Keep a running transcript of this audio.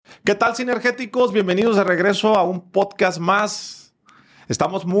¿Qué tal, Sinergéticos? Bienvenidos de regreso a un podcast más.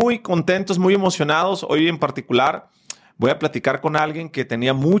 Estamos muy contentos, muy emocionados. Hoy en particular voy a platicar con alguien que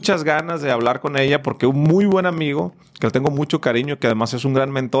tenía muchas ganas de hablar con ella porque un muy buen amigo, que le tengo mucho cariño, que además es un gran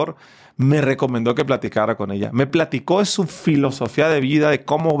mentor, me recomendó que platicara con ella. Me platicó de su filosofía de vida, de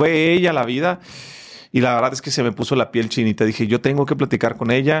cómo ve ella la vida. Y la verdad es que se me puso la piel chinita. Dije, yo tengo que platicar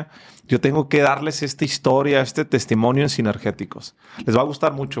con ella. Yo tengo que darles esta historia, este testimonio en Sinergéticos. Les va a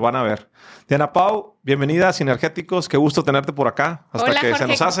gustar mucho, van a ver. Diana Pau, bienvenida a Sinergéticos. Qué gusto tenerte por acá. Hola, Jorge. Se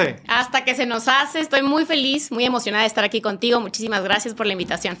nos hace. Hasta que se nos hace. Estoy muy feliz, muy emocionada de estar aquí contigo. Muchísimas gracias por la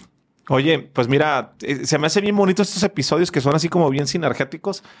invitación. Oye, pues mira, se me hace bien bonito estos episodios que son así como bien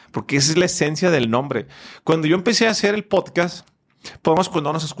sinergéticos, porque esa es la esencia del nombre. Cuando yo empecé a hacer el podcast, pues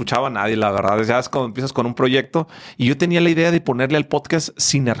no nos escuchaba nadie, la verdad. Ya es cuando empiezas con un proyecto y yo tenía la idea de ponerle al podcast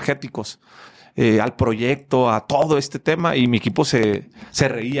Sinergéticos, al proyecto, a todo este tema, y mi equipo se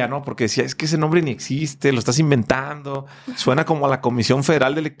reía, ¿no? Porque decía, es que ese nombre ni existe, lo estás inventando, suena como a la Comisión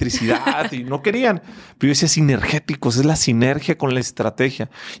Federal de Electricidad y no querían. Pero yo decía Sinergéticos, es la sinergia con la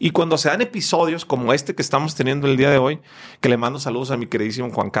estrategia. Y cuando se dan episodios como este que estamos teniendo el día de hoy, que le mando saludos a mi queridísimo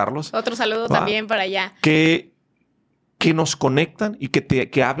Juan Carlos. Otro saludo también para allá. Que nos conectan y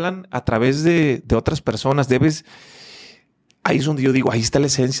que hablan a través de otras personas. Ahí es donde yo digo, ahí está la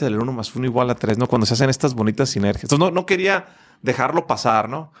esencia del 1 más 1 igual a 3, ¿no? Cuando se hacen estas bonitas sinergias. Entonces no quería dejarlo pasar,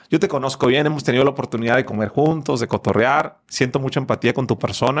 ¿no? Yo te conozco bien, hemos tenido la oportunidad de comer juntos, de cotorrear. Siento mucha empatía con tu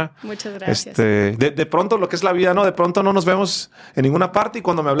persona. Muchas gracias. De pronto lo que es la vida, ¿no? De pronto no nos vemos en ninguna parte y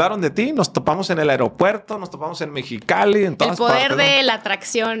cuando me hablaron de ti, nos topamos en el aeropuerto, nos topamos en Mexicali, en todas partes. El poder de la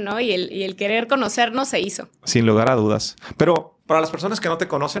atracción, ¿no? Y el querer conocernos se hizo. Sin lugar a dudas. Pero para las personas que no te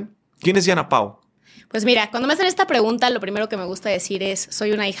conocen, ¿quién es Diana Pau? Pues mira, cuando me hacen esta pregunta, lo primero que me gusta decir es,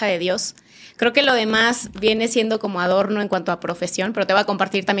 soy una hija de Dios. Creo que lo demás viene siendo como adorno en cuanto a profesión, pero te voy a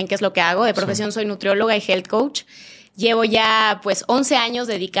compartir también qué es lo que hago. De profesión soy nutrióloga y health coach. Llevo ya 11 años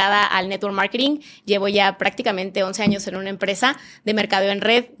dedicada al network marketing. Llevo ya prácticamente 11 años en una empresa de mercadeo en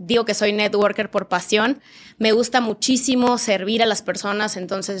red. Digo que soy networker por pasión. Me gusta muchísimo servir a las personas,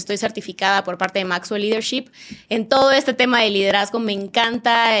 entonces estoy certificada por parte de Maxwell Leadership. En todo este tema de liderazgo me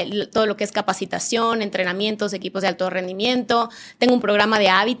encanta todo lo que es capacitación, entrenamientos, equipos de alto rendimiento. Tengo un programa de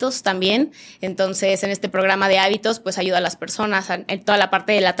hábitos también. Entonces, en este programa de hábitos, pues ayuda a las personas en toda la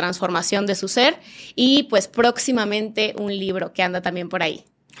parte de la transformación de su ser. Y pues próximamente un libro que anda también por ahí.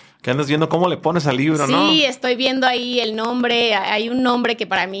 Que andas viendo cómo le pones al libro, ¿no? Sí, estoy viendo ahí el nombre. Hay un nombre que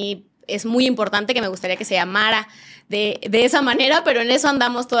para mí es muy importante, que me gustaría que se llamara de esa manera, pero en eso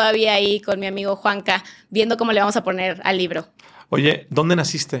andamos todavía ahí con mi amigo Juanca, viendo cómo le vamos a poner al libro. Oye, ¿dónde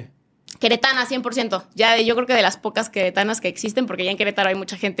naciste? Queretana, 100%. Ya yo creo que de las pocas queretanas que existen, porque ya en Querétaro hay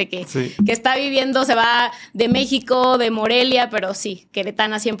mucha gente que está viviendo, se va de México, de Morelia, pero sí,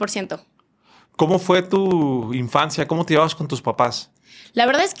 queretana 100%. ¿Cómo fue tu infancia? ¿Cómo te llevabas con tus papás? La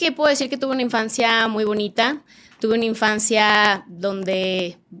verdad es que puedo decir que tuve una infancia muy bonita. Tuve una infancia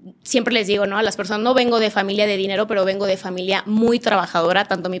donde siempre les digo, ¿no? A las personas, no vengo de familia de dinero, pero vengo de familia muy trabajadora,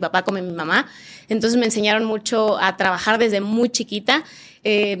 tanto mi papá como mi mamá. Entonces me enseñaron mucho a trabajar desde muy chiquita.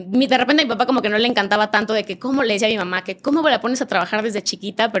 De repente a mi papá como que no le encantaba tanto de que cómo le decía a mi mamá, que cómo la pones a trabajar desde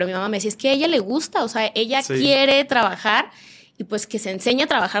chiquita, pero mi mamá me decía, es que a ella le gusta, o sea, ella quiere trabajar. Y pues que se enseña a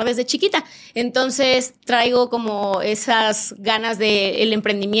trabajar desde chiquita. Entonces traigo como esas ganas del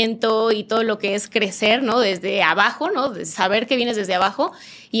emprendimiento y todo lo que es crecer, ¿no? Desde abajo, ¿no? De saber que vienes desde abajo.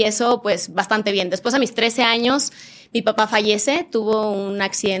 Y eso pues bastante bien. Después a mis 13 años mi papá fallece, tuvo un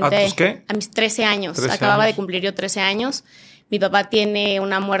accidente. ¿A tus qué? A mis 13 años. Acababa de cumplir yo 13 años. Mi papá tiene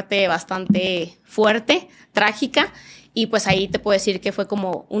una muerte bastante fuerte, trágica. Y pues ahí te puedo decir que fue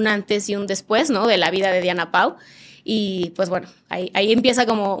como un antes y un después, ¿no? De la vida de Diana Pau. Y pues bueno, ahí empieza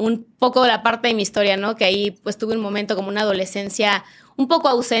como un poco la parte de mi historia, ¿no? Que ahí pues tuve un momento como una adolescencia un poco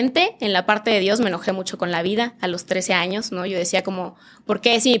ausente en la parte de Dios. Me enojé mucho con la vida a los 13 años, ¿no? Yo decía como, ¿por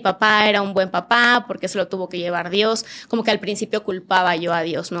qué si mi papá era un buen papá? ¿Por qué se lo tuvo que llevar Dios? Como que al principio culpaba yo a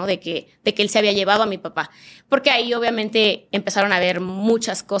Dios, ¿no? De que él se había llevado a mi papá. Porque ahí obviamente empezaron a haber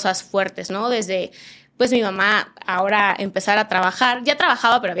muchas cosas fuertes, ¿no? Desde pues mi mamá ahora empezar a trabajar. Ya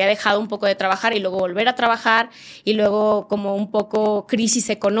trabajaba, pero había dejado un poco de trabajar y luego volver a trabajar y luego como un poco crisis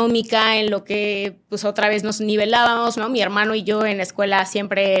económica en lo que pues otra vez nos nivelábamos, ¿no? Mi hermano y yo en la escuela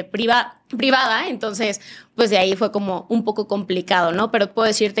siempre privada, entonces pues de ahí fue como un poco complicado, ¿no? Pero puedo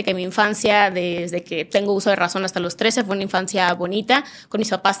decirte que mi infancia, desde que tengo uso de razón hasta los 13, fue una infancia bonita. Con mis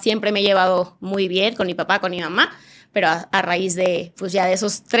papás siempre me he llevado muy bien, con mi papá, con mi mamá. Pero a raíz de, pues ya de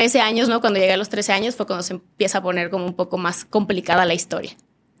esos 13 años, ¿no? Cuando llegué a los 13 años fue cuando se empieza a poner como un poco más complicada la historia.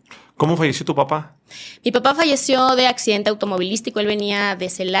 ¿Cómo falleció tu papá? Mi papá falleció de accidente automovilístico. Él venía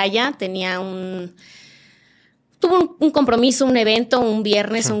de Celaya, tuvo un compromiso, un evento, un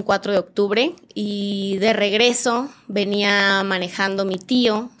viernes, un 4 de octubre, y de regreso venía manejando mi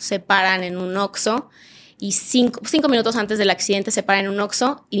tío, se paran en un Oxxo, y 5 minutos antes del accidente se paran en un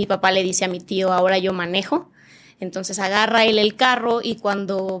Oxxo, y mi papá le dice a mi tío, ahora yo manejo. Entonces agarra él el carro, y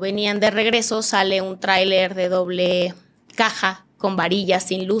cuando venían de regreso sale un tráiler de doble caja con varillas,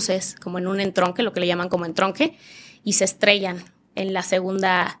 sin luces, como en un entronque, lo que le llaman como entronque, y se estrellan con la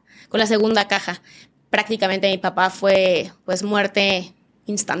segunda caja. Prácticamente mi papá fue pues muerte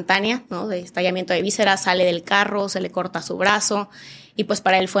instantánea, ¿no? De estallamiento de vísceras, sale del carro, se le corta su brazo y pues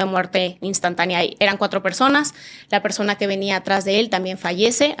para él fue muerte instantánea. Eran 4 personas, la persona que venía atrás de él también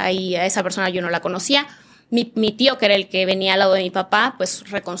fallece, ahí a esa persona yo no la conocía. Mi tío, que era el que venía al lado de mi papá, pues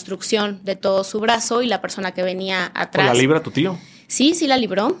reconstrucción de todo su brazo, y la persona que venía atrás... ¿La libra tu tío? Sí, la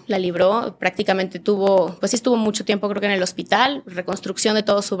libró, prácticamente estuvo mucho tiempo creo que en el hospital, reconstrucción de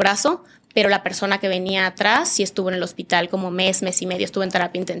todo su brazo, pero la persona que venía atrás sí estuvo en el hospital como mes y medio, estuvo en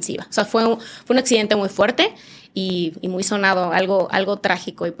terapia intensiva. O sea, fue un accidente muy fuerte y muy sonado, algo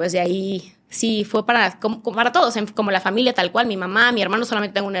trágico, y pues de ahí sí fue para todos, como la familia tal cual, mi mamá, mi hermano,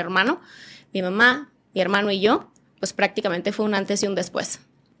 solamente tengo un hermano, mi mamá, mi hermano y yo, pues prácticamente fue un antes y un después.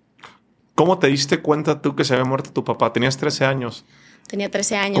 ¿Cómo te diste cuenta tú que se había muerto tu papá? Tenías 13 años. Tenía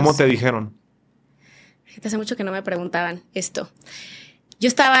 13 años. ¿Cómo te dijeron? Hace mucho que no me preguntaban esto. Yo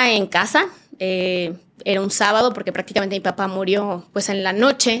estaba en casa, era un sábado porque prácticamente mi papá murió pues en la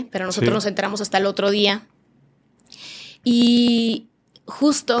noche, pero nosotros nos enteramos hasta el otro día. Y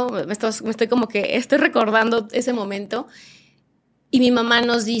justo estoy recordando ese momento, y mi mamá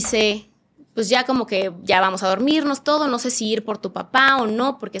nos dice, pues ya como que ya vamos a dormirnos todo, no sé si ir por tu papá o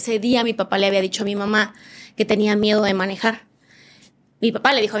no, porque ese día mi papá le había dicho a mi mamá que tenía miedo de manejar. Mi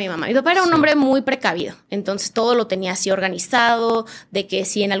papá le dijo a mi mamá, mi papá era un hombre muy precavido, entonces todo lo tenía así organizado, de que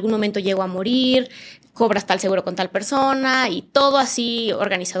si en algún momento llego a morir, cobras tal seguro con tal persona, y todo así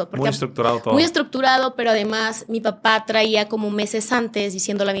organizado. Muy estructurado todo. Muy estructurado, pero además mi papá traía como meses antes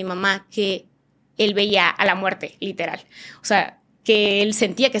diciéndole a mi mamá que él veía a la muerte, literal. O sea, que él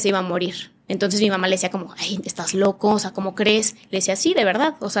sentía que se iba a morir. Entonces mi mamá le decía como, ay, estás loco, o sea, ¿cómo crees? Le decía, sí, de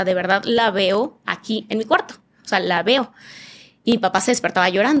verdad, o sea, de verdad la veo aquí en mi cuarto, o sea, la veo. Y mi papá se despertaba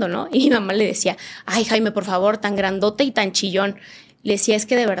llorando, ¿no? Y mi mamá le decía, ay, Jaime, por favor, tan grandote y tan chillón. Le decía, es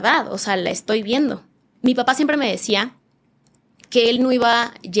que de verdad, o sea, la estoy viendo. Mi papá siempre me decía que él no iba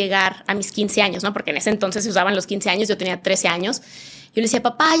a llegar a mis 15 años, ¿no? Porque en ese entonces se usaban los 15 años, yo tenía 13 años. Yo le decía,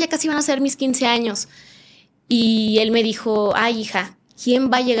 papá, ya casi van a ser mis 15 años. Y él me dijo, ay, hija, ¿quién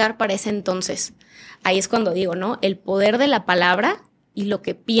va a llegar para ese entonces? Ahí es cuando digo, ¿no? El poder de la palabra y lo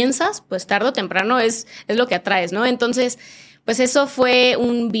que piensas, pues tarde o temprano es lo que atraes, ¿no? Entonces, pues eso fue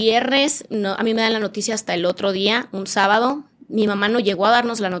un viernes, no, a mí me dan la noticia hasta el otro día, un sábado. Mi mamá no llegó a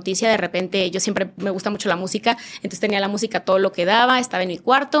darnos la noticia, de repente yo siempre me gusta mucho la música, entonces tenía la música todo lo que daba, estaba en mi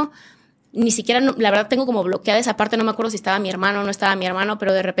cuarto, ni siquiera, la verdad tengo como bloqueada esa parte, no me acuerdo si estaba mi hermano o no estaba mi hermano,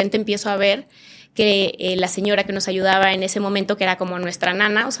 pero de repente empiezo a ver que la señora que nos ayudaba en ese momento, que era como nuestra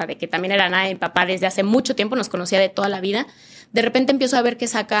nana, o sea, de que también era nana de mi papá desde hace mucho tiempo, nos conocía de toda la vida, de repente empiezo a ver que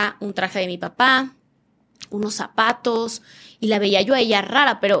saca un traje de mi papá, unos zapatos, y la veía yo a ella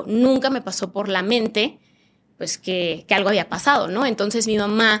rara, pero nunca me pasó por la mente pues que algo había pasado, ¿no? Entonces mi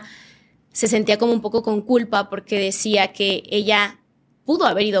mamá se sentía como un poco con culpa porque decía que ella pudo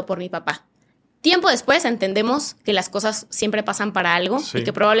haber ido por mi papá. Tiempo después entendemos que las cosas siempre pasan para algo, sí, y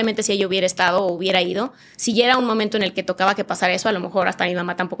que probablemente si ella hubiera estado o hubiera ido, si ya era un momento en el que tocaba que pasara eso, a lo mejor hasta mi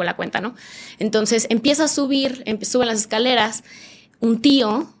mamá tampoco la cuenta, ¿no? Entonces empieza a sube las escaleras, un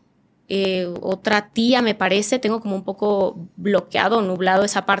tío, otra tía me parece, tengo como un poco bloqueado, nublado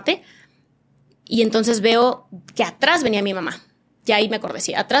esa parte, y entonces veo que atrás venía mi mamá. Ya ahí me acordé,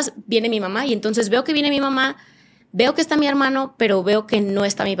 sí, atrás viene mi mamá, y entonces veo que viene mi mamá, veo que está mi hermano, pero veo que no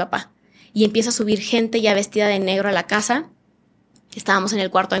está mi papá. Y empieza a subir gente ya vestida de negro a la casa. Estábamos en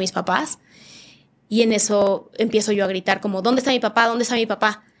el cuarto de mis papás, y en eso empiezo yo a gritar como, ¿dónde está mi papá? ¿Dónde está mi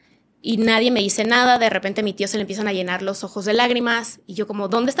papá? Y nadie me dice nada. De repente a mi tío se le empiezan a llenar los ojos de lágrimas, y yo como,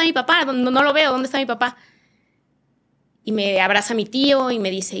 ¿dónde está mi papá? No lo veo, ¿dónde está mi papá? Y me abraza mi tío y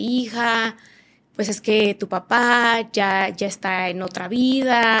me dice, hija, pues es que tu papá ya está en otra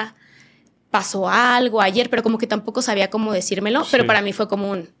vida, pasó algo ayer, pero como que tampoco sabía cómo decírmelo, sí. Pero para mí fue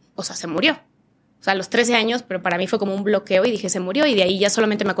como o sea, se murió. O sea, a los 13 años, pero para mí fue como un bloqueo y dije, se murió. Y de ahí ya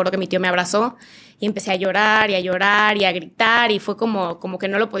solamente me acuerdo que mi tío me abrazó y empecé a llorar y a llorar y a gritar, y fue como que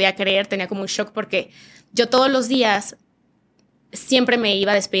no lo podía creer, tenía como un shock porque yo todos los días siempre me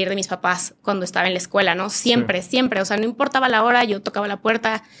iba a despedir de mis papás cuando estaba en la escuela, ¿no? Siempre, sí. Siempre. O sea, no importaba la hora, yo tocaba la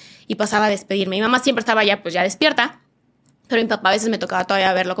puerta y pasaba a despedirme. Mi mamá siempre estaba ya, pues ya despierta, pero mi papá a veces me tocaba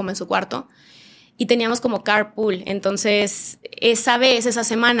todavía verlo como en su cuarto. Y teníamos como carpool. Entonces, esa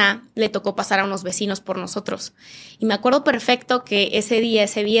semana, le tocó pasar a unos vecinos por nosotros. Y me acuerdo perfecto que ese día,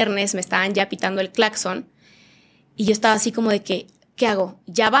 ese viernes, me estaban ya pitando el claxon. Y yo estaba así como de que, ¿qué hago?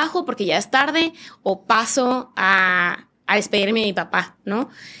 ¿Ya bajo porque ya es tarde? ¿O paso a despedirme de mi papá, no?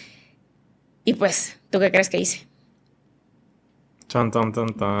 Y pues, ¿tú qué crees que hice? Tan, tan,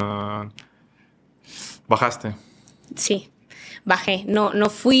 tan, tan. ¿Bajaste? Sí. Bajé, no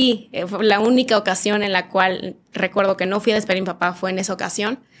fui, fue la única ocasión en la cual recuerdo que no fui a despedir a mi papá fue en esa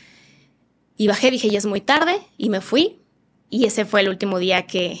ocasión. Y bajé, dije, ya es muy tarde, y me fui. Y ese fue el último día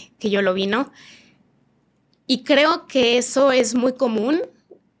que yo lo vi, ¿no? Y creo que eso es muy común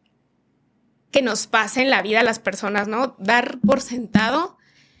que nos pase en la vida a las personas, ¿no? Dar por sentado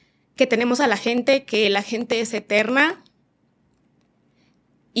que tenemos a la gente, que la gente es eterna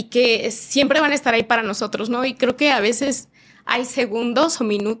y que siempre van a estar ahí para nosotros, ¿no? Y creo que a veces hay segundos o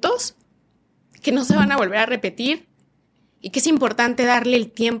minutos que no se van a volver a repetir y que es importante darle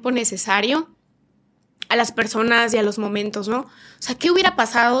el tiempo necesario a las personas y a los momentos, ¿no? O sea, ¿qué hubiera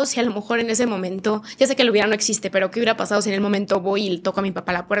pasado si a lo mejor en ese momento, ya sé que el hubiera no existe, pero qué hubiera pasado si en el momento voy y le toco a mi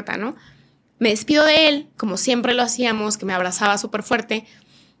papá a la puerta, ¿no? Me despido de él, como siempre lo hacíamos, que me abrazaba súper fuerte,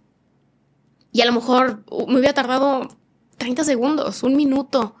 y a lo mejor me hubiera tardado 30 segundos, un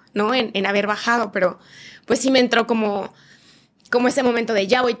minuto, ¿no? En haber bajado, pero pues sí me entró como ese momento de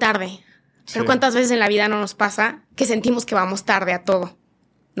ya voy tarde. Pero ¿cuántas veces en la vida no nos pasa que sentimos que vamos tarde a todo,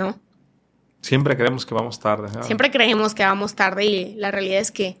 ¿no? Siempre creemos que vamos tarde, ¿no? Siempre creemos que vamos tarde y la realidad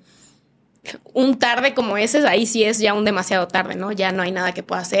es que un tarde como ese, ahí sí es ya un demasiado tarde, ¿no? Ya no hay nada que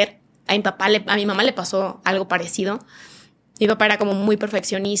pueda hacer. A mi mamá le pasó algo parecido. Mi papá era como muy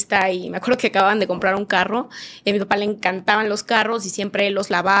perfeccionista y me acuerdo que acababan de comprar un carro y a mi papá le encantaban los carros y siempre los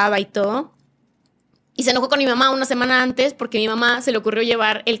lavaba y todo. Y se enojó con mi mamá una semana antes porque a mi mamá se le ocurrió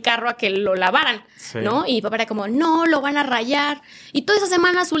llevar el carro a que lo lavaran, ¿no? Y mi papá era como, no, lo van a rayar. Y toda esa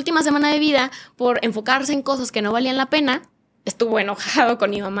semana, su última semana de vida, por enfocarse en cosas que no valían la pena, estuvo enojado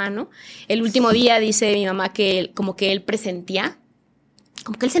con mi mamá, ¿no? El último día dice mi mamá que él presentía,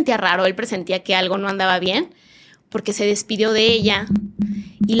 como que él sentía raro, él presentía que algo no andaba bien, porque se despidió de ella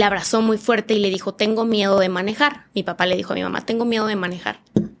y la abrazó muy fuerte y le dijo, tengo miedo de manejar. Mi papá le dijo a mi mamá, tengo miedo de manejar.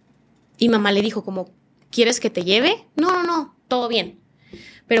 Y mamá le dijo como, ¿quieres que te lleve? No, todo bien.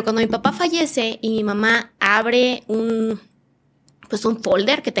 Pero cuando mi papá fallece y mi mamá abre un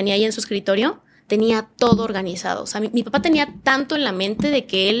folder que tenía ahí en su escritorio, tenía todo organizado. O sea, mi papá tenía tanto en la mente de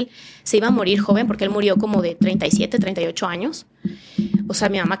que él se iba a morir joven, porque él murió como de 37, 38 años. O sea,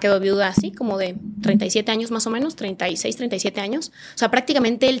 mi mamá quedó viuda así, como de 37 años más o menos, 36, 37 años. O sea,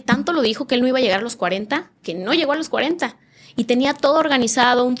 prácticamente él tanto lo dijo que él no iba a llegar a los 40, que no llegó a los 40. Y tenía todo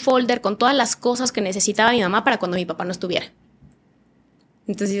organizado, un folder con todas las cosas que necesitaba mi mamá para cuando mi papá no estuviera.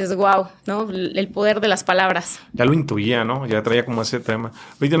 Entonces dices, wow, ¿no? El poder de las palabras. Ya lo intuía, ¿no? Ya traía como ese tema.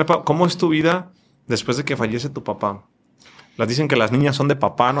 Oye, ¿cómo es tu vida después de que fallece tu papá? Las dicen que las niñas son de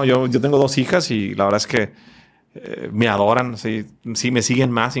papá, ¿no? Yo tengo 2 hijas y la verdad es que me adoran. Sí, me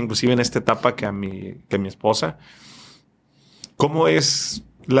siguen más, inclusive en esta etapa que a mi esposa. ¿Cómo es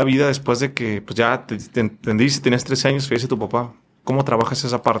la vida después de que pues ya te entendiste, tenías 13 años, fallece tu papá? ¿Cómo trabajas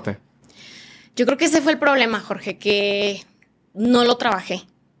esa parte? Yo creo que ese fue el problema, Jorge, que no lo trabajé.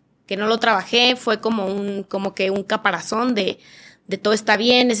 Fue como que un caparazón de todo está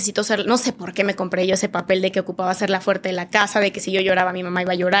bien, necesito ser... No sé por qué me compré yo ese papel de que ocupaba ser la fuerte de la casa, de que si yo lloraba mi mamá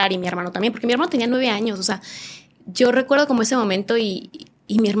iba a llorar y mi hermano también, porque mi hermano tenía 9 años. O sea, yo recuerdo como ese momento y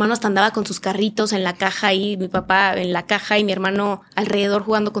mi hermano hasta andaba con sus carritos en la caja y mi papá en la caja y mi hermano alrededor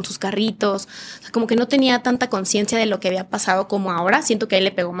jugando con sus carritos. O sea, como que no tenía tanta conciencia de lo que había pasado como ahora. Siento que a él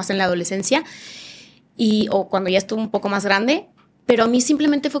le pegó más en la adolescencia o cuando ya estuvo un poco más grande. Pero a mí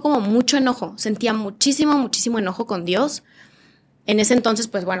simplemente fue como mucho enojo. Sentía muchísimo enojo con Dios. En ese entonces,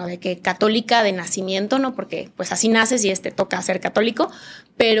 pues bueno, de que católica de nacimiento, ¿no? Porque pues así naces y toca ser católico.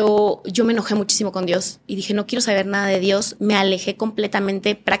 Pero yo me enojé muchísimo con Dios y dije, no quiero saber nada de Dios. Me alejé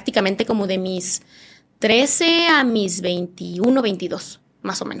completamente, prácticamente como de mis 13 a mis 21, 22,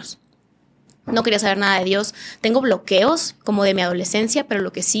 más o menos. No quería saber nada de Dios. Tengo bloqueos como de mi adolescencia, pero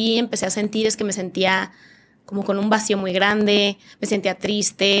lo que sí empecé a sentir es que me sentía como con un vacío muy grande, me sentía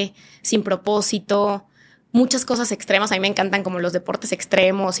triste, sin propósito. Muchas cosas extremas, a mí me encantan como los deportes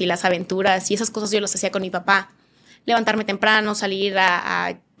extremos y las aventuras y esas cosas yo las hacía con mi papá. Levantarme temprano, salir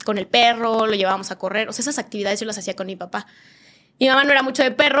con el perro, lo llevábamos a correr. O sea, esas actividades yo las hacía con mi papá. Mi mamá no era mucho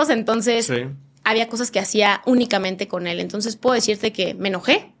de perros, entonces había cosas que hacía únicamente con él. Entonces puedo decirte que me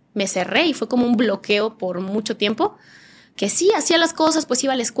enojé, me cerré y fue como un bloqueo por mucho tiempo. que sí, hacía las cosas, pues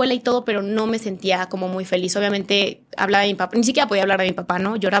iba a la escuela y todo, pero no me sentía como muy feliz. Obviamente hablaba de mi papá, ni siquiera podía hablar de mi papá,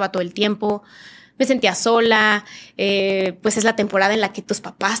 ¿no? Lloraba todo el tiempo, me sentía sola, pues es la temporada en la que tus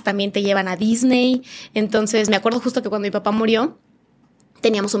papás también te llevan a Disney. Entonces me acuerdo justo que cuando mi papá murió,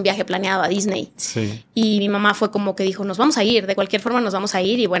 teníamos un viaje planeado a Disney. Sí. Y mi mamá fue como que dijo, nos vamos a ir, de cualquier forma nos vamos a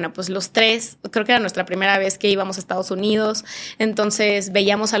ir. Y bueno, pues los tres, creo que era nuestra primera vez que íbamos a Estados Unidos. Entonces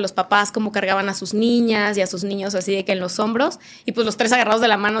veíamos a los papás cómo cargaban a sus niñas y a sus niños así de que en los hombros. Y pues los tres agarrados de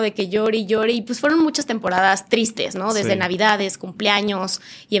la mano de que llore y llore. Y pues fueron muchas temporadas tristes, ¿no? Desde Navidades, cumpleaños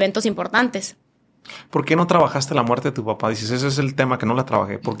y eventos importantes. ¿Por qué no trabajaste la muerte de tu papá? Dices, ese es el tema que no la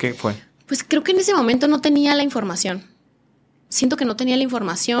trabajé. ¿Por qué fue? Pues creo que en ese momento no tenía la información. Siento que no tenía la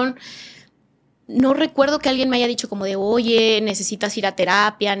información. No recuerdo que alguien me haya dicho como de, oye, necesitas ir a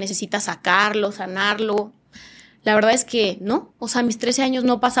terapia, necesitas sacarlo, sanarlo. La verdad es que no. O sea, a mis 13 años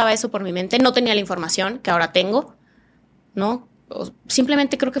no pasaba eso por mi mente. No tenía la información que ahora tengo, ¿no?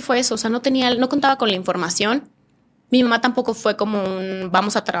 Simplemente creo que fue eso. O sea, no contaba con la información. Mi mamá tampoco fue como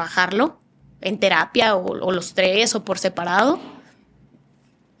vamos a trabajarlo en terapia o los tres o por separado.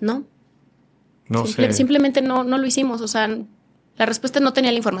 No. Simplemente no lo hicimos. O sea, la respuesta no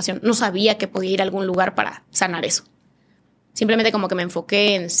tenía la información. No sabía que podía ir a algún lugar para sanar eso. Simplemente como que me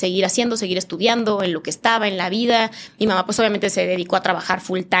enfoqué en seguir haciendo, seguir estudiando, en lo que estaba, en la vida. Mi mamá pues obviamente se dedicó a trabajar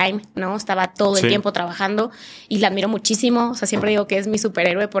full time, ¿no? Estaba todo el tiempo trabajando y la admiro muchísimo. O sea, siempre digo que es mi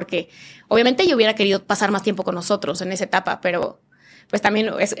superhéroe porque obviamente yo hubiera querido pasar más tiempo con nosotros en esa etapa, pero pues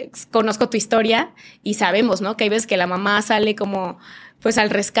también conozco tu historia y sabemos, ¿no? Que hay veces que la mamá sale como pues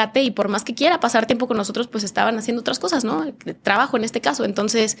al rescate y por más que quiera pasar tiempo con nosotros, pues estaban haciendo otras cosas, ¿no? Trabajo en este caso.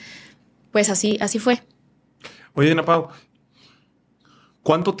 Entonces, pues así fue. Oye, Ana Pau,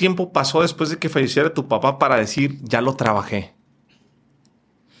 ¿cuánto tiempo pasó después de que falleciera tu papá para decir, ya lo trabajé?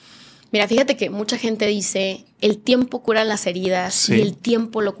 Mira, fíjate que mucha gente dice, el tiempo cura las heridas y el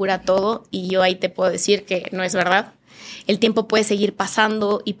tiempo lo cura todo. Y yo ahí te puedo decir que no es verdad. El tiempo puede seguir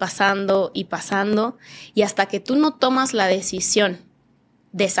pasando y pasando y pasando. Y hasta que tú no tomas la decisión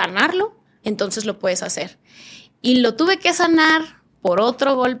de sanarlo, entonces lo puedes hacer. Y lo tuve que sanar por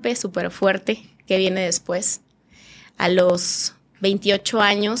otro golpe súper fuerte que viene después. A los 28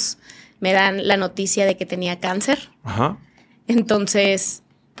 años me dan la noticia de que tenía cáncer. Ajá. Entonces,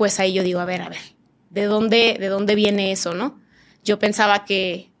 pues ahí yo digo, a ver, ¿de dónde viene eso, no? Yo pensaba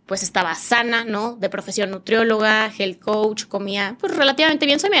que pues estaba sana, ¿no? De profesión nutrióloga, health coach, comía pues relativamente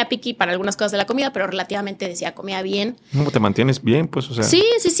bien. Soy media picky para algunas cosas de la comida, pero relativamente comía bien. ¿Cómo te mantienes bien? Pues, o sea. Sí,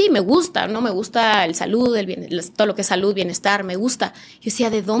 me gusta, ¿no? Me gusta el salud, todo lo que es salud, bienestar, me gusta. Yo decía,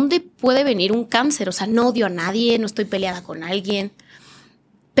 ¿de dónde puede venir un cáncer? O sea, no odio a nadie, no estoy peleada con alguien.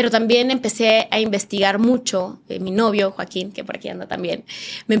 Pero también empecé a investigar mucho. Mi novio, Joaquín, que por aquí anda también,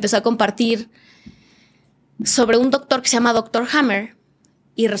 me empezó a compartir sobre un doctor que se llama Dr. Hammer.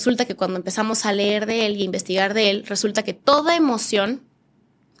 Y resulta que cuando empezamos a leer de él y a investigar de él, resulta que toda emoción,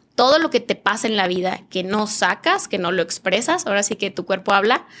 todo lo que te pasa en la vida que no sacas, que no lo expresas, ahora sí que tu cuerpo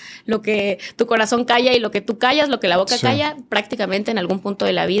habla, lo que tu corazón calla y lo que tú callas, lo que la boca calla, prácticamente en algún punto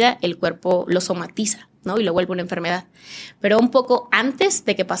de la vida el cuerpo lo somatiza, ¿no? Y lo vuelve una enfermedad. Pero un poco antes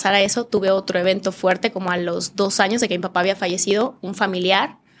de que pasara eso, tuve otro evento fuerte, como a los 2 años de que mi papá había fallecido, un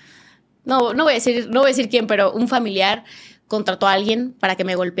familiar, no voy a decir quién, pero un familiar contrató a alguien para que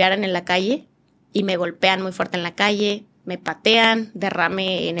me golpearan en la calle y me golpean muy fuerte en la calle, me patean,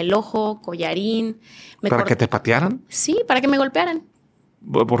 derrame en el ojo, collarín. ¿Para que te patearan? Sí, para que me golpearan.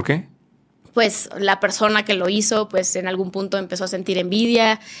 ¿Por qué? Pues la persona que lo hizo, pues en algún punto empezó a sentir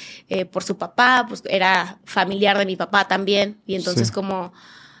envidia por su papá, pues era familiar de mi papá también y entonces como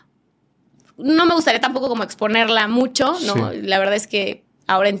no me gustaría tampoco como exponerla mucho, ¿no? La verdad es que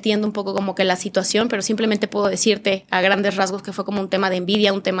ahora entiendo un poco como que la situación, pero simplemente puedo decirte a grandes rasgos que fue como un tema de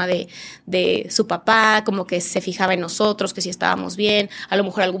envidia, un tema de su papá, como que se fijaba en nosotros, que si estábamos bien, a lo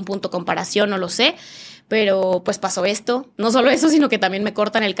mejor algún punto de comparación, no lo sé, pero pues pasó esto. No solo eso, sino que también me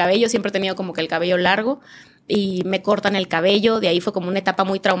cortan el cabello, siempre he tenido como que el cabello largo y me cortan el cabello, de ahí fue como una etapa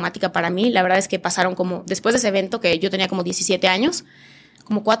muy traumática para mí. La verdad es que pasaron como, después de ese evento que yo tenía como 17 años,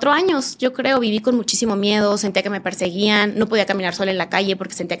 como 4 años, yo creo, viví con muchísimo miedo, sentía que me perseguían, no podía caminar sola en la calle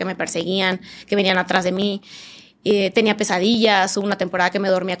porque sentía que me perseguían, que venían atrás de mí, tenía pesadillas, hubo una temporada que me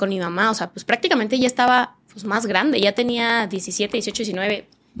dormía con mi mamá, o sea, pues prácticamente ya estaba pues, más grande, ya tenía 17, 18, 19,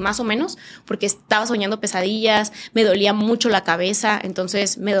 más o menos, porque estaba soñando pesadillas, me dolía mucho la cabeza,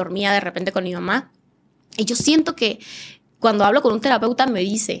 entonces me dormía de repente con mi mamá, y yo siento que cuando hablo con un terapeuta me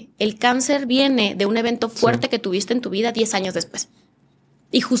dice, el cáncer viene de un evento fuerte que tuviste en tu vida 10 años después.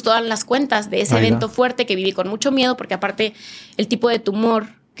 Y justo dan las cuentas de ese evento fuerte que viví con mucho miedo, porque aparte el tipo de tumor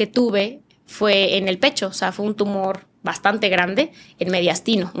que tuve fue en el pecho, o sea, fue un tumor bastante grande en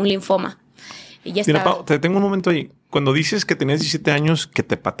mediastino, un linfoma. Y ya Mira, estaba... Pau, te detengo un momento ahí. Cuando dices que tenías 17 años, que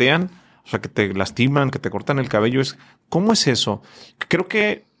te patean, o sea, que te lastiman, que te cortan el cabello, ¿cómo es eso? Creo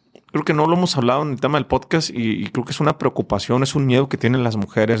que no lo hemos hablado en el tema del podcast y creo que es una preocupación, es un miedo que tienen las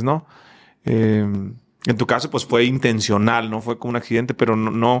mujeres, ¿no? En tu caso, pues fue intencional, no fue como un accidente, pero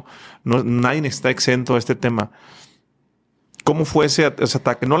no, nadie está exento de este tema. ¿Cómo fue ese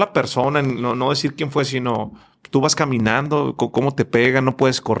ataque? No la persona, no decir quién fue, sino tú vas caminando, cómo te pegan, no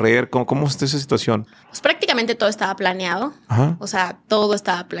puedes correr, ¿cómo está esa situación? Pues prácticamente todo estaba planeado. Ajá. O sea, todo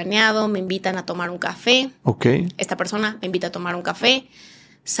estaba planeado. Me invitan a tomar un café. Ok. Esta persona me invita a tomar un café.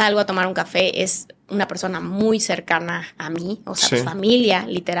 Salgo a tomar un café. Es una persona muy cercana a mí. O sea, Sí. pues, familia,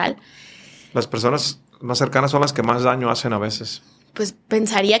 literal. Las personas más cercanas son las que más daño hacen a veces. Pues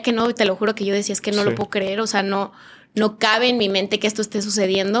pensaría que no. Te lo juro que yo decía, es que no Sí. lo puedo creer. O sea, no cabe en mi mente que esto esté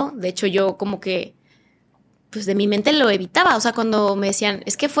sucediendo. De hecho, yo como que... pues de mi mente lo evitaba. O sea, cuando me decían,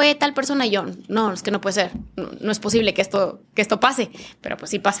 es que fue tal persona, y yo, no, es que no puede ser. No es posible que esto pase. Pero pues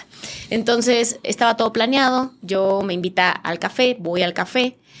sí pasa. Entonces, estaba todo planeado. Yo me invita al café, voy al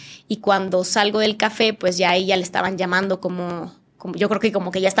café. Y cuando salgo del café, pues ya ahí ya le estaban llamando como yo creo que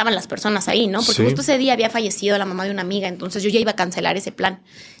como que ya estaban las personas ahí, ¿no? Porque Sí. justo ese día había fallecido la mamá de una amiga. Entonces yo ya iba a cancelar ese plan.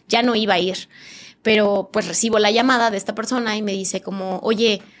 Ya no iba a ir. Pero pues recibo la llamada de esta persona y me dice como,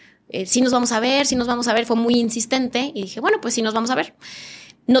 oye... sí nos vamos a ver. Fue muy insistente y dije, bueno, pues sí nos vamos a ver.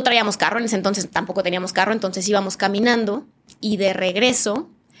 No traíamos carro, en ese entonces tampoco teníamos carro, entonces íbamos caminando y de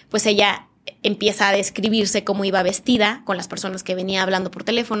regreso, pues ella empieza a describirse cómo iba vestida con las personas que venía hablando por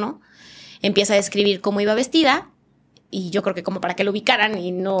teléfono, empieza a describir cómo iba vestida y yo creo que como para que lo ubicaran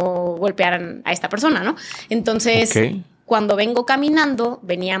y no golpearan a esta persona, ¿no? Entonces... Okay. Cuando vengo caminando,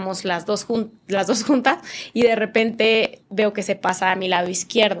 veníamos las dos juntas y de repente veo que se pasa a mi lado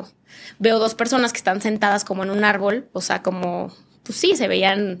izquierdo. Veo dos personas que están sentadas como en un árbol, o sea, como, pues sí, se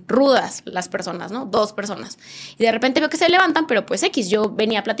veían rudas las personas, ¿no? Dos personas. Y de repente veo que se levantan, pero pues X, yo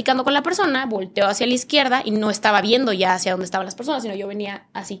venía platicando con la persona, volteo hacia la izquierda y no estaba viendo ya hacia dónde estaban las personas, sino yo venía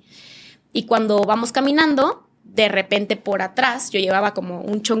así. Y cuando vamos caminando, de repente por atrás, yo llevaba como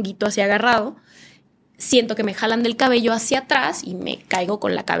un chonguito así agarrado, siento que me jalan del cabello hacia atrás y me caigo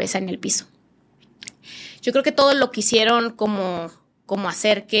con la cabeza en el piso. Yo creo que todo lo quisieron como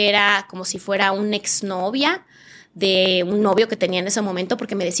hacer que era como si fuera una exnovia de un novio que tenía en ese momento,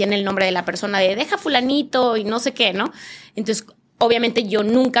 porque me decían el nombre de la persona de deja fulanito y no sé qué, ¿no? Entonces, obviamente yo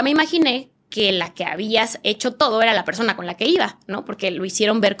nunca me imaginé que la que habías hecho todo era la persona con la que iba, ¿no? Porque lo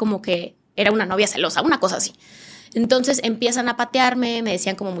hicieron ver como que era una novia celosa, una cosa así. Entonces empiezan a patearme, me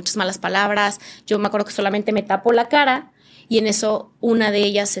decían como muchas malas palabras. Yo me acuerdo que solamente me tapo la cara y en eso una de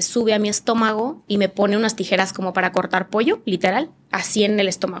ellas se sube a mi estómago y me pone unas tijeras como para cortar pollo, literal, así en el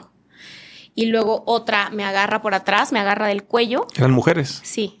estómago. Y luego otra me agarra por atrás, me agarra del cuello. ¿Eran mujeres?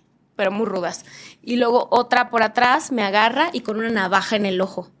 Sí, pero muy rudas. Y luego otra por atrás me agarra y con una navaja en el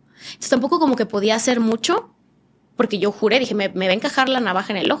ojo. Entonces tampoco como que podía hacer mucho porque yo juré, dije, me va a encajar la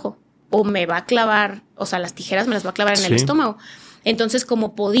navaja en el ojo. O me va a clavar, o sea, las tijeras me las va a clavar en el estómago. Entonces,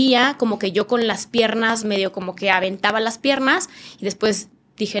 como podía, como que yo con las piernas, medio como que aventaba las piernas y después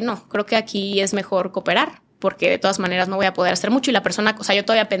dije, no, creo que aquí es mejor cooperar porque de todas maneras no voy a poder hacer mucho. Y la persona, o sea, yo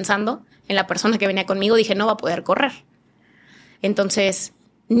todavía pensando en la persona que venía conmigo, dije, no va a poder correr. Entonces,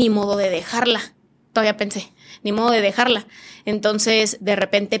 ni modo de dejarla. Todavía pensé, ni modo de dejarla. Entonces, de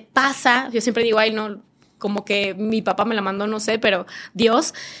repente pasa, yo siempre digo, ay, no, como que mi papá me la mandó, no sé, pero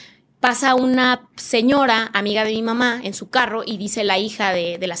Dios... Pasa una señora, amiga de mi mamá, en su carro y dice la hija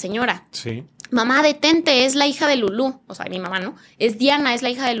de la señora. Sí. Mamá, detente, es la hija de Lulú. O sea, mi mamá, ¿no? Es Diana, es la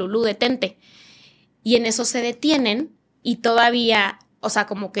hija de Lulú, detente. Y en eso se detienen y todavía, o sea,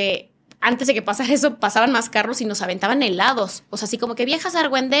 como que antes de que pasara eso, pasaban más carros y nos aventaban helados. O sea, así como que viejas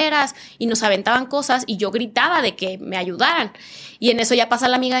argüenderas y nos aventaban cosas y yo gritaba de que me ayudaran. Y en eso ya pasa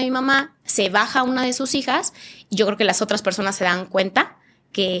la amiga de mi mamá, se baja una de sus hijas y yo creo que las otras personas se dan cuenta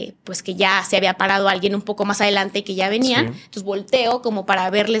que pues que ya se había parado alguien un poco más adelante y que ya venían. Sí. Entonces volteo como para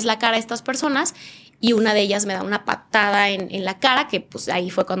verles la cara a estas personas y una de ellas me da una patada en la cara, que pues ahí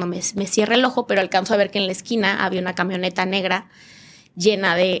fue cuando me cierra el ojo, pero alcanzo a ver que en la esquina había una camioneta negra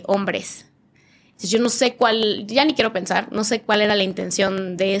llena de hombres. Entonces yo no sé cuál, ya ni quiero pensar, no sé cuál era la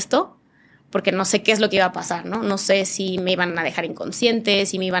intención de esto, porque no sé qué es lo que iba a pasar, ¿no? No sé si me iban a dejar inconsciente,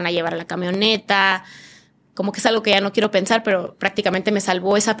 si me iban a llevar a la camioneta. Como que es algo que ya no quiero pensar, pero prácticamente me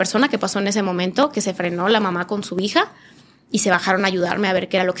salvó esa persona que pasó en ese momento, que se frenó la mamá con su hija y se bajaron a ayudarme a ver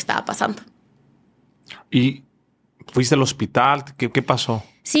qué era lo que estaba pasando. ¿Y fuiste al hospital? ¿Qué pasó?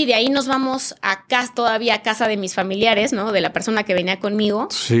 Sí, de ahí nos vamos a casa, todavía a casa de mis familiares, ¿no? De la persona que venía conmigo.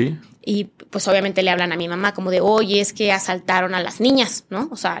 Sí. Y pues obviamente le hablan a mi mamá como de, oye, es que asaltaron a las niñas, ¿no?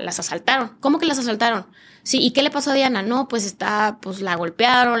 O sea, las asaltaron. ¿Cómo que las asaltaron? Sí, ¿y qué le pasó a Diana? No, pues pues la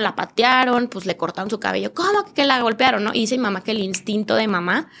golpearon, la patearon, pues le cortaron su cabello. ¿Cómo que la golpearon, no? Y dice mi mamá que el instinto de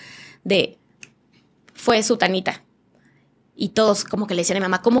mamá fue sutanita. Y todos como que le decían a mi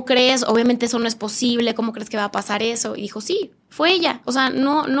mamá, ¿cómo crees? Obviamente eso no es posible, ¿cómo crees que va a pasar eso? Y dijo, sí, fue ella. O sea,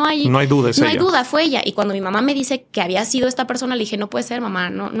 no hay duda, no hay duda, fue ella. Y cuando mi mamá me dice que había sido esta persona, le dije, no puede ser,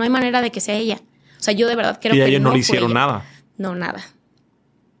 mamá, no hay manera de que sea ella. O sea, yo de verdad creo que no. Y a ella no le hicieron nada. No, nada.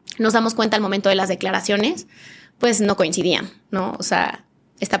 Nos damos cuenta al momento de las declaraciones, pues no coincidían, ¿no? O sea,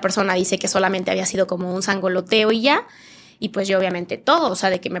 esta persona dice que solamente había sido como un sangoloteo y ya. Y pues yo obviamente todo, o sea,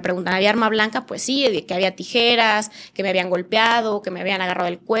 de que me preguntan, ¿había arma blanca? Pues sí, de que había tijeras, que me habían golpeado, que me habían agarrado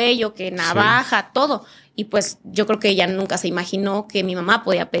el cuello, que navaja, todo. Y pues yo creo que ella nunca se imaginó que mi mamá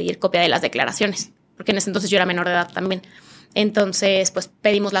podía pedir copia de las declaraciones, porque en ese entonces yo era menor de edad también. Entonces, pues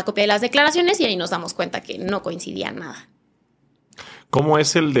pedimos la copia de las declaraciones y ahí nos damos cuenta que no coincidía nada. ¿Cómo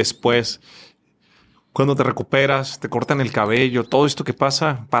es el después? Cuando te recuperas, te cortan el cabello, todo esto que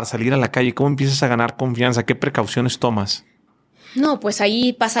pasa para salir a la calle, ¿cómo empiezas a ganar confianza? ¿Qué precauciones tomas? No, pues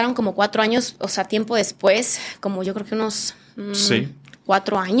ahí pasaron como 4 años, o sea, tiempo después, como yo creo que unos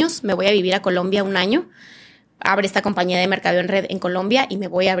 4 años, me voy a vivir a Colombia 1 año. Abre esta compañía de mercadeo en red en Colombia y me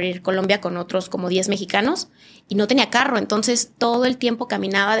voy a abrir Colombia con otros como 10 mexicanos y no tenía carro, entonces todo el tiempo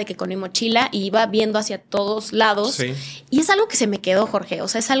caminaba de que con mi mochila y iba viendo hacia todos lados. Sí. Y es algo que se me quedó, Jorge, o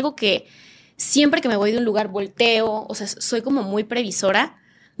sea, es algo que siempre que me voy de un lugar volteo, o sea, soy como muy previsora,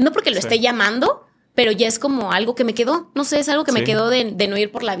 no porque lo esté llamando, pero ya es como algo que me quedó, no sé, es algo que me quedó de no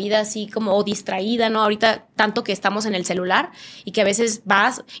ir por la vida así como distraída, ¿no? Ahorita tanto que estamos en el celular y que a veces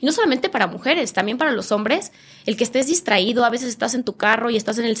vas, y no solamente para mujeres, también para los hombres, el que estés distraído, a veces estás en tu carro y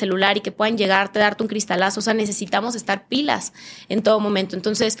estás en el celular y que puedan llegarte, darte un cristalazo, o sea, necesitamos estar pilas en todo momento.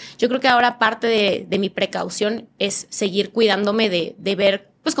 Entonces, yo creo que ahora parte de mi precaución es seguir cuidándome de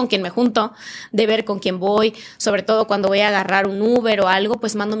ver pues con quién me junto, de ver con quién voy, sobre todo cuando voy a agarrar un Uber o algo,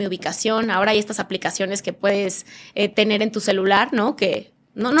 pues mando mi ubicación. Ahora hay estas aplicaciones que puedes tener en tu celular, ¿no? Que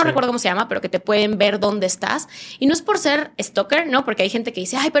no recuerdo cómo se llama, pero que te pueden ver dónde estás. Y no es por ser stalker, ¿no? Porque hay gente que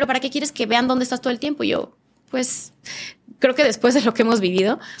dice, ay, pero ¿para qué quieres que vean dónde estás todo el tiempo? Y yo, pues creo que después de lo que hemos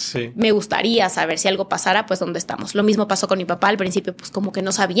vivido, me gustaría saber si algo pasara, pues dónde estamos. Lo mismo pasó con mi papá al principio, pues como que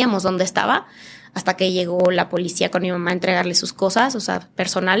no sabíamos dónde estaba, hasta que llegó la policía con mi mamá a entregarle sus cosas, o sea,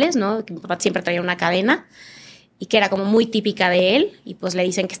 personales, ¿no? Que mi papá siempre traía una cadena y que era como muy típica de él y pues le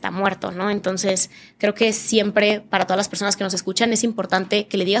dicen que está muerto, ¿no? Entonces creo que siempre para todas las personas que nos escuchan es importante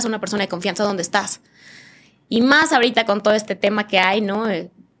que le digas a una persona de confianza dónde estás. Y más ahorita con todo este tema que hay, ¿no?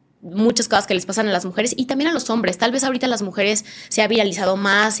 Muchas cosas que les pasan a las mujeres y también a los hombres. Tal vez ahorita a las mujeres se ha viralizado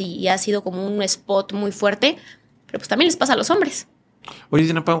más y ha sido como un spot muy fuerte, pero pues también les pasa a los hombres. Oye,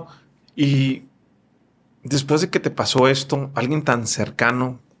 Diana Pau, y después de que te pasó esto, alguien tan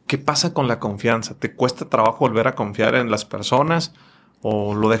cercano, ¿qué pasa con la confianza? ¿Te cuesta trabajo volver a confiar en las personas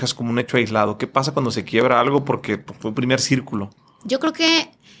o lo dejas como un hecho aislado? ¿Qué pasa cuando se quiebra algo porque fue un primer círculo? Yo creo que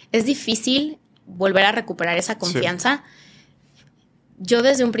es difícil volver a recuperar esa confianza. Sí. Yo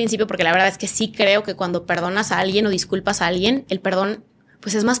desde un principio, porque la verdad es que sí creo que cuando perdonas a alguien o disculpas a alguien, el perdón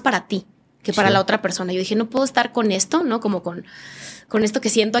pues es más para ti que para la otra persona. Yo dije, no puedo estar con esto, ¿no? Como con esto que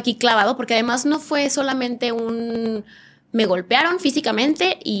siento aquí clavado, porque además no fue solamente me golpearon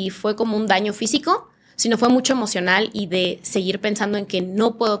físicamente y fue como un daño físico, sino fue mucho emocional y de seguir pensando en que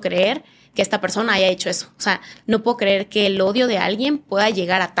no puedo creer que esta persona haya hecho eso. O sea, no puedo creer que el odio de alguien pueda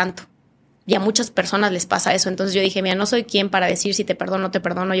llegar a tanto. Y a muchas personas les pasa eso. Entonces yo dije, mira, no soy quien para decir si te perdono o te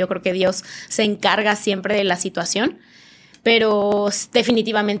perdono. Yo creo que Dios se encarga siempre de la situación. Pero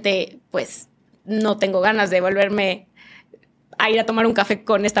definitivamente, pues, no tengo ganas de volverme a ir a tomar un café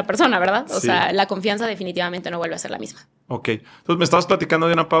con esta persona, ¿verdad? O sea, la confianza definitivamente no vuelve a ser la misma. Ok. Entonces me estabas platicando,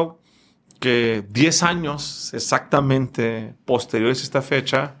 Diana Pau, que 10 años exactamente posteriores a esta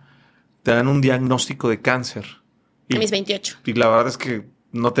fecha te dan un diagnóstico de cáncer. A mis 28. Y la verdad es que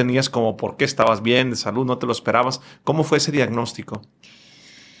no tenías como por qué, estabas bien de salud, no te lo esperabas. ¿Cómo fue ese diagnóstico?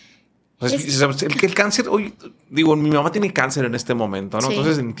 El cáncer, hoy digo, mi mamá tiene cáncer en este momento, ¿no? Sí.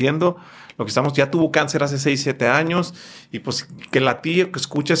 Entonces entiendo lo que estamos, ya tuvo cáncer hace 6, 7 años y pues que la tía que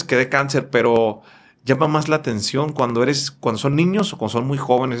escuches que de cáncer, pero llama más la atención cuando son niños o cuando son muy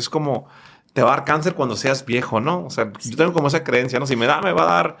jóvenes. Es como, te va a dar cáncer cuando seas viejo, ¿no? O sea, yo tengo como esa creencia, ¿no? Si me va a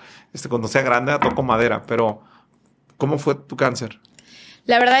dar cuando sea grande, toco madera, pero ¿cómo fue tu cáncer?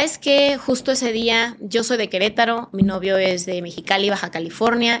 La verdad es que justo ese día, yo soy de Querétaro, mi novio es de Mexicali, Baja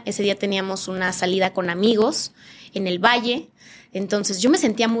California. Ese día teníamos una salida con amigos en el valle. Entonces yo me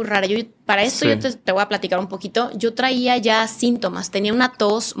sentía muy rara. Para esto yo te voy a platicar un poquito. Yo traía ya síntomas. Tenía una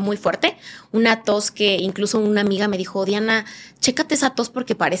tos muy fuerte, una tos que incluso una amiga me dijo, Diana, chécate esa tos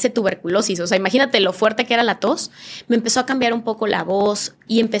porque parece tuberculosis. O sea, imagínate lo fuerte que era la tos. Me empezó a cambiar un poco la voz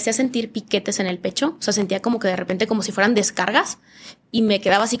y empecé a sentir piquetes en el pecho. O sea, sentía como que de repente como si fueran descargas y me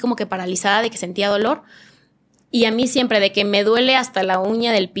quedaba así como que paralizada de que sentía dolor. Y a mí siempre de que me duele hasta la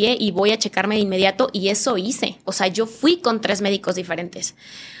uña del pie y voy a checarme de inmediato, y eso hice. O sea, yo fui con 3 médicos diferentes.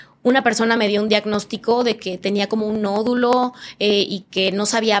 Una persona me dio un diagnóstico de que tenía como un nódulo y que no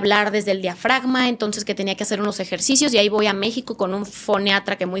sabía hablar desde el diafragma, entonces que tenía que hacer unos ejercicios, y ahí voy a México con un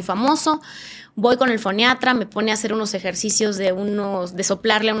foniatra que es muy famoso. Voy con el foniatra, me pone a hacer unos ejercicios de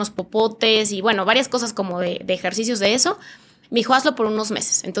soplarle a unos popotes y bueno, varias cosas como de ejercicios de eso. Me dijo, hazlo por unos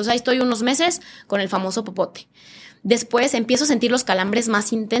meses. Entonces ahí estoy unos meses con el famoso popote. Después empiezo a sentir los calambres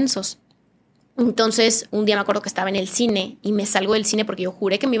más intensos. Entonces un día me acuerdo que estaba en el cine y me salgo del cine porque yo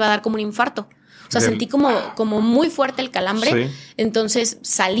juré que me iba a dar como un infarto. O sea, sentí como muy fuerte el calambre. Sí. Entonces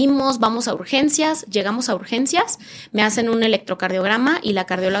salimos, vamos a urgencias, llegamos a urgencias, me hacen un electrocardiograma y la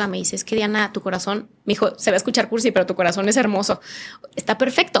cardióloga me dice, es que Diana, tu corazón, me dijo, se va a escuchar cursi, pero tu corazón es hermoso. Está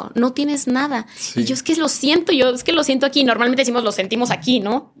perfecto, no tienes nada. Sí. Y yo es que lo siento aquí. Normalmente decimos lo sentimos aquí,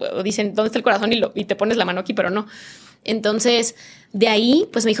 ¿no? O dicen, ¿dónde está el corazón? Y te pones la mano aquí, pero no. Entonces, de ahí,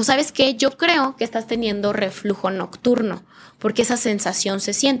 pues me dijo, ¿sabes qué? Yo creo que estás teniendo reflujo nocturno, porque esa sensación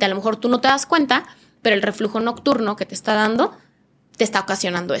se siente. A lo mejor tú no te das cuenta, pero el reflujo nocturno que te está dando te está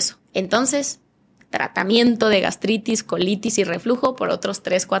ocasionando eso. Entonces, tratamiento de gastritis, colitis y reflujo por otros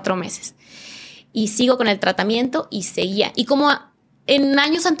 3-4 meses. Y sigo con el tratamiento y seguía. Y como en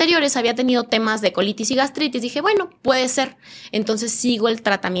años anteriores había tenido temas de colitis y gastritis, dije, bueno, puede ser. Entonces sigo el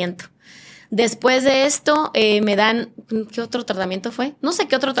tratamiento. Después de esto me dan, ¿qué otro tratamiento fue? No sé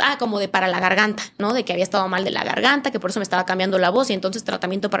qué otro, como para la garganta, ¿no? De que había estado mal de la garganta, que por eso me estaba cambiando la voz y entonces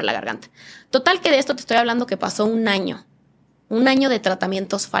tratamiento para la garganta. Total que de esto te estoy hablando que pasó un año de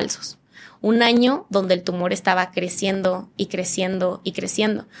tratamientos falsos. Un año donde el tumor estaba creciendo y creciendo y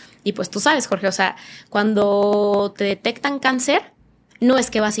creciendo. Y pues tú sabes, Jorge, o sea, cuando te detectan cáncer, no es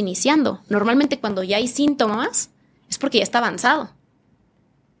que vas iniciando. Normalmente cuando ya hay síntomas es porque ya está avanzado.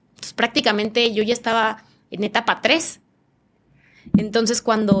 Entonces, prácticamente yo ya estaba en etapa 3. Entonces,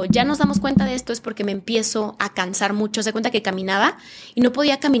 cuando ya nos damos cuenta de esto es porque me empiezo a cansar mucho. Se cuenta que caminaba y no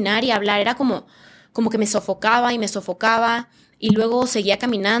podía caminar y hablar. Era como que me sofocaba y luego seguía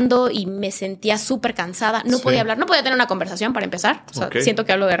caminando y me sentía súper cansada. No podía hablar, no podía tener una conversación para empezar. O sea, siento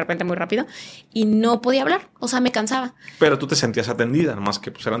que hablo de repente muy rápido y no podía hablar. O sea, me cansaba. Pero tú te sentías atendida, nomás que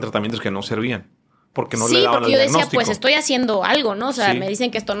pues, eran tratamientos que no servían. Porque no le daban el diagnóstico. Sí, porque yo decía, pues estoy haciendo algo, ¿no? O sea, me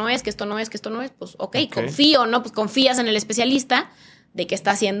dicen que esto no es, pues ok, confío, ¿no? Pues confías en el especialista de que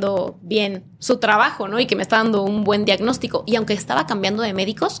está haciendo bien su trabajo, ¿no? Y que me está dando un buen diagnóstico. Y aunque estaba cambiando de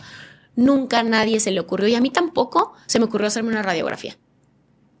médicos, nunca a nadie se le ocurrió, y a mí tampoco se me ocurrió hacerme una radiografía.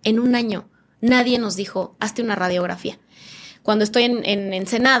 En un año, nadie nos dijo, hazte una radiografía. Cuando estoy en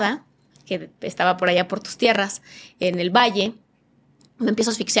Ensenada, que estaba por allá por tus tierras, en el valle, me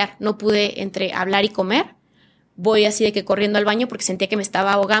empiezo a asfixiar. No pude entre hablar y comer. Voy así de que corriendo al baño porque sentía que me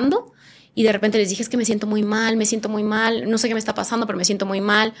estaba ahogando. Y de repente les dije, es que me siento muy mal. No sé qué me está pasando, pero me siento muy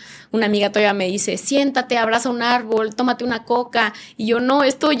mal. Una amiga todavía me dice, siéntate, abraza un árbol, tómate una coca. Y yo, no,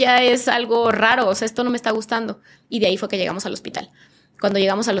 esto ya es algo raro. O sea, esto no me está gustando. Y de ahí fue que llegamos al hospital. Cuando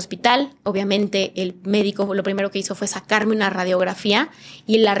llegamos al hospital, obviamente el médico lo primero que hizo fue sacarme una radiografía,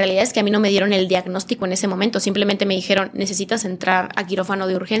 y la realidad es que a mí no me dieron el diagnóstico en ese momento. Simplemente me dijeron, necesitas entrar a quirófano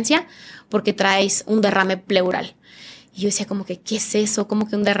de urgencia porque traes un derrame pleural. Y yo decía como que, ¿qué es eso? ¿Cómo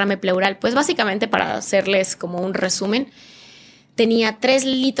que un derrame pleural? Pues básicamente, para hacerles como un resumen, tenía 3,5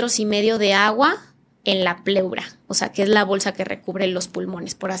 litros de agua en la pleura, o sea, que es la bolsa que recubre los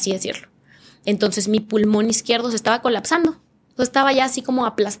pulmones, por así decirlo. Entonces mi pulmón izquierdo se estaba colapsando. Estaba ya así como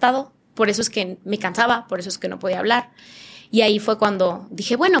aplastado, por eso es que me cansaba, por eso es que no podía hablar. Y ahí fue cuando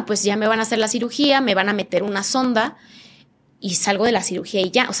dije, bueno, pues ya me van a hacer la cirugía, me van a meter una sonda y salgo de la cirugía y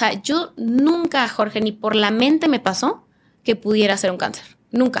ya. O sea, yo nunca, Jorge, ni por la mente me pasó que pudiera ser un cáncer.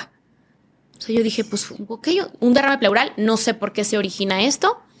 Nunca. O sea, yo dije, pues, ok, un derrame pleural, no sé por qué se origina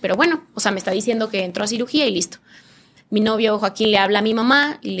esto, pero bueno, o sea, me está diciendo que entró a cirugía y listo. Mi novio Joaquín le habla a mi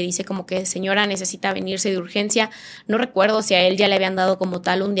mamá y le dice como que, señora, necesita venirse de urgencia. No recuerdo si a él ya le habían dado como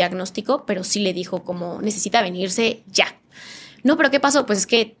tal un diagnóstico, pero sí le dijo como, necesita venirse ya. No, pero ¿qué pasó? Pues es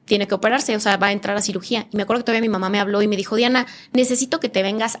que tiene que operarse, o sea, va a entrar a cirugía. Y me acuerdo que todavía mi mamá me habló y me dijo, Diana, necesito que te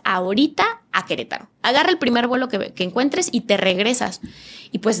vengas ahorita a Querétaro. Agarra el primer vuelo que encuentres y te regresas.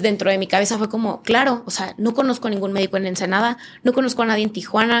 Y pues dentro de mi cabeza fue como, claro, o sea, no conozco a ningún médico en Ensenada, no conozco a nadie en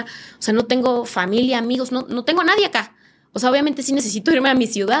Tijuana, o sea, no tengo familia, amigos, no tengo a nadie acá. O sea, obviamente sí necesito irme a mi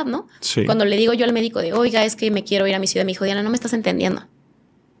ciudad, ¿no? Sí. Cuando le digo yo al médico de, oiga, es que me quiero ir a mi ciudad, me dijo, Diana, no me estás entendiendo.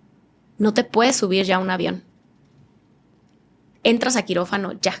 No te puedes subir ya a un avión. Entras a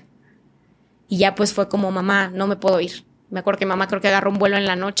quirófano ya. Y ya pues fue como, mamá, no me puedo ir. Me acuerdo que mamá creo que agarró un vuelo en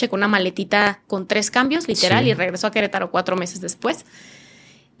la noche con una maletita con 3 cambios, literal, y regresó a Querétaro 4 meses después.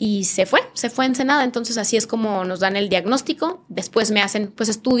 Y se fue a Ensenada. Entonces así es como nos dan el diagnóstico. Después me hacen pues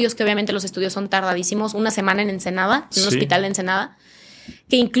estudios, que obviamente los estudios son tardadísimos. 1 semana en Ensenada, en un hospital de Ensenada,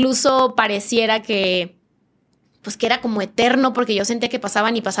 que incluso pareciera que pues que era como eterno, porque yo sentía que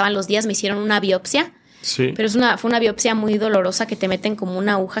pasaban los días. Me hicieron una biopsia, pero fue una biopsia muy dolorosa, que te meten como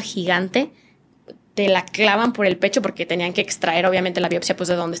una aguja gigante, te la clavan por el pecho porque tenían que extraer obviamente la biopsia pues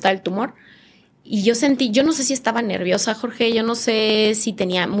de donde está el tumor. Y yo no sé si estaba nerviosa, Jorge, yo no sé si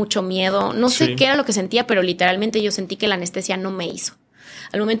tenía mucho miedo, no sé qué era lo que sentía, pero literalmente yo sentí que la anestesia no me hizo.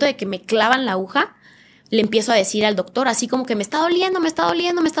 Al momento de que me clavan la aguja, le empiezo a decir al doctor, así como que me está doliendo.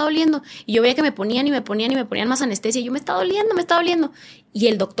 Y yo veía que me ponían más anestesia, y yo me está doliendo. Y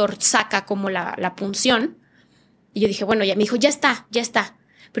el doctor saca como la punción, y yo dije, bueno, ya me dijo, ya está.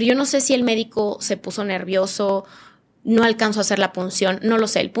 Pero yo no sé si el médico se puso nervioso, no alcanzó a hacer la punción, no lo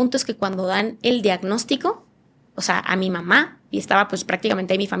sé. El punto es que cuando dan el diagnóstico, o sea, a mi mamá, y estaba pues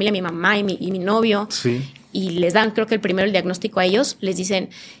prácticamente ahí mi familia, mi mamá y mi novio, y les dan creo que el diagnóstico a ellos, les dicen,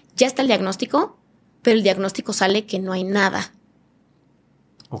 ya está el diagnóstico, pero el diagnóstico sale que no hay nada.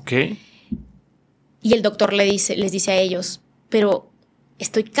 Ok. Y el doctor les dice a ellos, pero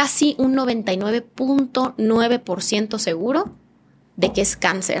estoy casi un 99.9% seguro de que es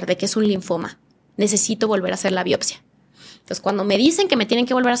cáncer, de que es un linfoma. Necesito volver a hacer la biopsia. Entonces, cuando me dicen que me tienen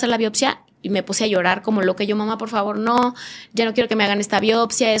que volver a hacer la biopsia, y me puse a llorar como loca, yo, mamá, por favor, no, ya no quiero que me hagan esta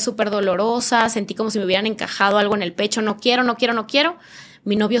biopsia, es súper dolorosa, sentí como si me hubieran encajado algo en el pecho, no quiero.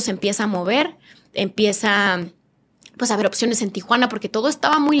 Mi novio se empieza a mover, empieza pues a ver opciones en Tijuana, porque todo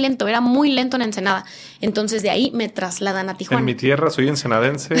estaba muy lento, era muy lento en Ensenada. Entonces de ahí me trasladan a Tijuana. En mi tierra, soy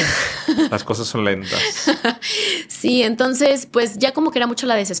ensenadense, las cosas son lentas. Sí, entonces pues ya como que era mucho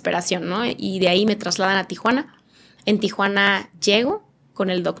la desesperación, ¿no? Y de ahí me trasladan a Tijuana. En Tijuana llego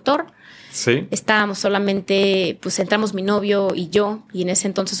con el doctor. Sí. Estábamos solamente, pues entramos mi novio y yo, y en ese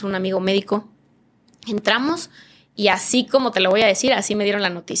entonces un amigo médico. Entramos y así como te lo voy a decir, así me dieron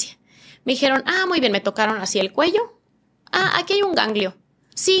la noticia. Me dijeron, muy bien, me tocaron así el cuello. Aquí hay un ganglio.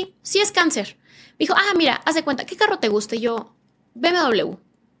 Sí es cáncer. Me dijo, mira, haz de cuenta, ¿qué carro te gusta? Y yo, BMW.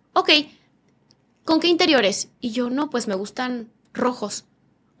 Ok, ¿con qué interiores? Y yo, no, pues me gustan rojos.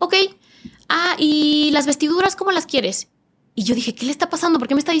 Ok, ¿y las vestiduras cómo las quieres? Y yo dije, ¿qué le está pasando? ¿Por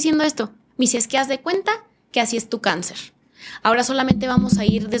qué me está diciendo esto? Me dice, es que haz de cuenta que así es tu cáncer. Ahora solamente vamos a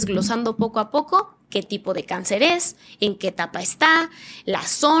ir desglosando poco a poco qué tipo de cáncer es, en qué etapa está, la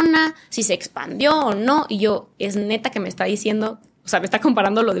zona, si se expandió o no. Y yo, es neta que me está diciendo, o sea, me está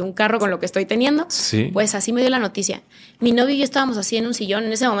comparando lo de un carro con lo que estoy teniendo. Sí. Pues así me dio la noticia. Mi novio y yo estábamos así en un sillón,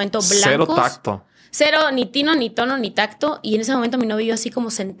 en ese momento blancos. Cero tacto. Cero, ni tino, ni tono, ni tacto. Y en ese momento mi novio y yo así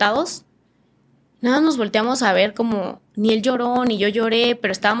como sentados. Nada, nos volteamos a ver como, ni él lloró, ni yo lloré,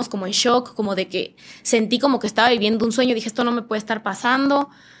 pero estábamos como en shock, como de que sentí como que estaba viviendo un sueño. Dije, esto no me puede estar pasando.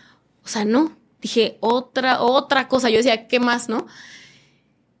 O sea, no. Dije, otra cosa. Yo decía, ¿qué más, no?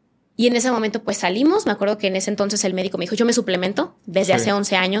 Y en ese momento, pues salimos. Me acuerdo que en ese entonces el médico me dijo, yo me suplemento desde hace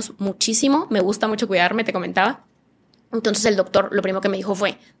 11 años, muchísimo. Me gusta mucho cuidarme, te comentaba. Entonces el doctor lo primero que me dijo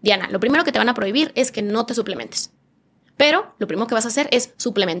fue, Diana, lo primero que te van a prohibir es que no te suplementes. Pero lo primero que vas a hacer es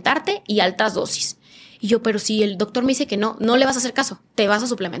suplementarte y altas dosis. Y yo, pero si el doctor me dice que no le vas a hacer caso, te vas a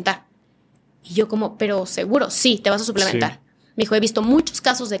suplementar. Y yo como, pero seguro, sí, te vas a suplementar. Sí. Me dijo, he visto muchos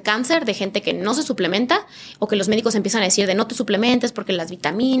casos de cáncer de gente que no se suplementa o que los médicos empiezan a decir de no te suplementes porque las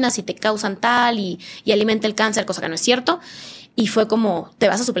vitaminas y te causan tal y alimenta el cáncer, cosa que no es cierto. Y fue como, te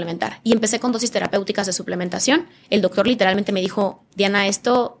vas a suplementar. Y empecé con dosis terapéuticas de suplementación. El doctor literalmente me dijo, Diana,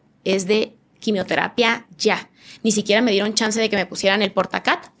 esto es de quimioterapia ya. Ni siquiera me dieron chance de que me pusieran el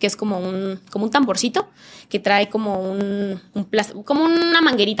portacat, que es como un tamborcito que trae como como una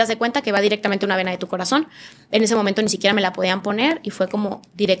manguerita, se cuenta, que va directamente a una vena de tu corazón. En ese momento ni siquiera me la podían poner y fue como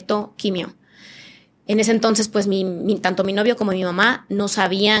directo quimio. En ese entonces, pues tanto mi novio como mi mamá no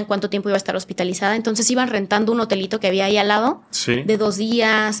sabían cuánto tiempo iba a estar hospitalizada, entonces iban rentando un hotelito que había ahí al lado de 2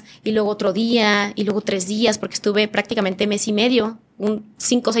 días y luego otro día y luego 3 días, porque estuve prácticamente mes y medio,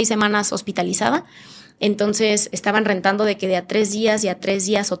 5 o 6 semanas hospitalizada. Entonces estaban rentando de que de a 3 días y a 3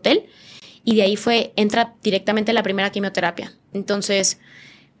 días hotel, y de ahí entra directamente la primera quimioterapia. Entonces,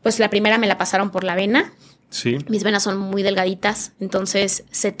 pues la primera me la pasaron por la vena. Sí. Mis venas son muy delgaditas, entonces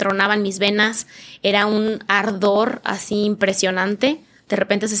se tronaban mis venas, era un ardor así impresionante. de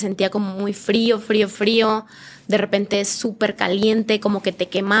repente se sentía como muy frío, de repente súper caliente, como que te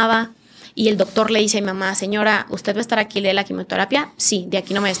quemaba. Y el doctor le dice a mi mamá, señora, ¿usted va a estar aquí de la quimioterapia? Sí, de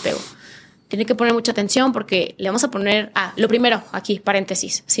aquí no me despego. Tiene que poner mucha atención porque le vamos a poner... lo primero, aquí,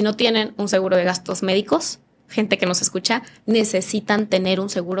 paréntesis, si no tienen un seguro de gastos médicos, gente que nos escucha, necesitan tener un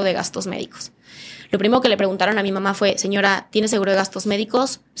seguro de gastos médicos. Lo primero que le preguntaron a mi mamá fue, señora, ¿tiene seguro de gastos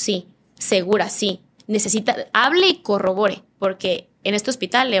médicos? Sí. Segura, sí. Hable y corrobore, porque en este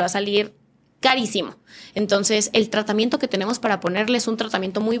hospital le va a salir carísimo. Entonces, el tratamiento que tenemos para ponerle es un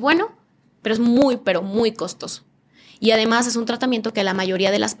tratamiento muy bueno, pero muy costoso. Y además es un tratamiento que la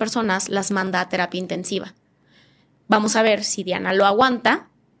mayoría de las personas las manda a terapia intensiva. Vamos a ver si Diana lo aguanta.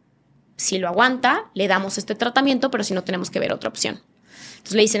 Si lo aguanta, le damos este tratamiento, pero si no, tenemos que ver otra opción.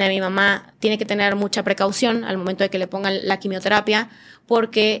 Entonces le dicen a mi mamá, tiene que tener mucha precaución al momento de que le pongan la quimioterapia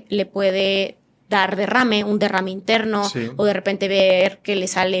porque le puede dar un derrame interno, sí, o de repente ver que le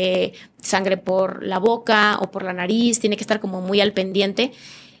sale sangre por la boca o por la nariz, tiene que estar como muy al pendiente.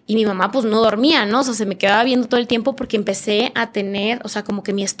 Y mi mamá pues no dormía, ¿no? O sea, se me quedaba viendo todo el tiempo porque empecé a tener, o sea, como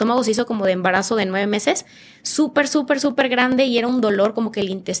que mi estómago se hizo como de embarazo de 9 meses, súper grande, y era un dolor como que el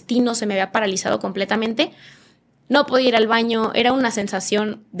intestino se me había paralizado completamente. No podía ir al baño, era una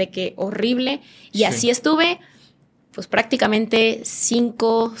sensación de que horrible. Y sí, así estuve pues prácticamente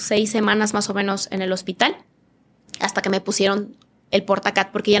 5, 6 semanas más o menos en el hospital hasta que me pusieron el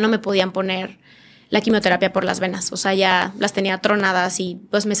portacat porque ya no me podían poner la quimioterapia por las venas. O sea, ya las tenía tronadas y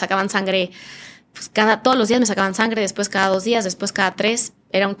pues me sacaban sangre. Pues todos los días me sacaban sangre, después cada 2 días, después cada 3.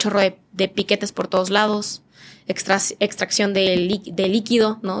 Era un chorro de piquetes por todos lados. Extracción de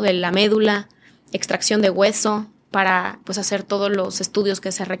líquido, ¿no? De la médula. Extracción de hueso para pues hacer todos los estudios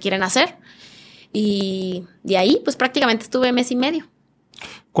que se requieren hacer. Y de ahí pues prácticamente estuve 1 mes y medio.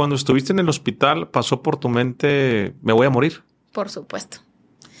 Cuando estuviste en el hospital, ¿pasó por tu mente, me voy a morir? Por supuesto.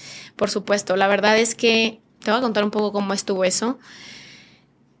 La verdad es que te voy a contar un poco cómo estuvo eso.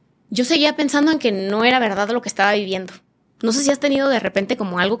 Yo seguía pensando en que no era verdad lo que estaba viviendo. No sé si has tenido de repente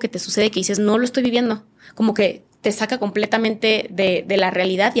como algo que te sucede que dices, no lo estoy viviendo. Como que te saca completamente de la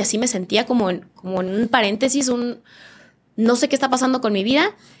realidad, y así me sentía como en un paréntesis, no sé qué está pasando con mi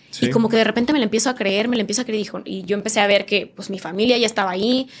vida. Sí. Y como que de repente me lo empiezo a creer, y yo empecé a ver que pues mi familia ya estaba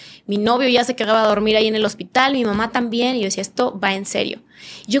ahí, mi novio ya se quedaba a dormir ahí en el hospital, mi mamá también, y yo decía, esto va en serio.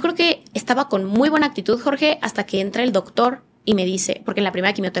 Yo creo que estaba con muy buena actitud, Jorge, hasta que entra el doctor y me dice, porque en la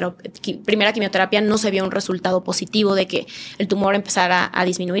primera quimioterapia no se vio un resultado positivo de que el tumor empezara a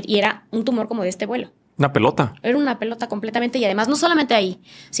disminuir, y era un tumor como de este vuelo. ¿Una pelota? Era una pelota completamente, y además no solamente ahí,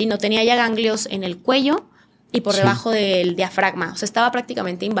 sino tenía ya ganglios en el cuello y por debajo del diafragma. O sea, estaba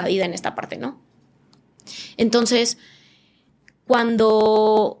prácticamente invadida en esta parte, ¿no? Entonces,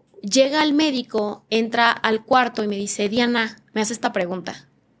 cuando llega el médico, entra al cuarto y me dice, Diana, me hace esta pregunta.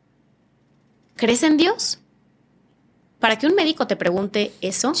 ¿Crees en Dios? Para que un médico te pregunte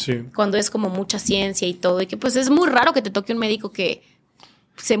eso, sí, cuando es como mucha ciencia y todo, y que pues es muy raro que te toque un médico que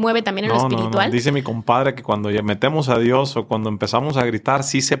se mueve también en lo espiritual. No. Dice mi compadre que cuando ya metemos a Dios o cuando empezamos a gritar,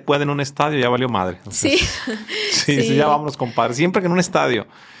 sí se puede en un estadio, ya valió madre. Entonces, sí, ya vámonos, compadre. Siempre que en un estadio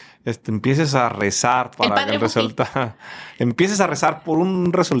empieces a rezar para el resultado, empieces a rezar por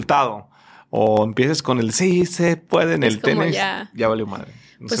un resultado, o empieces con el sí se puede en el tenis, ya valió madre.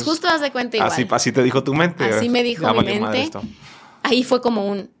 Entonces, pues justo haz de cuenta igual. Así te dijo tu mente. Así me dijo mi mente. Ahí fue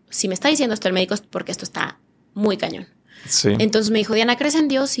como si me está diciendo esto el médico es porque esto está muy cañón. Sí. Entonces me dijo, Diana, ¿crees en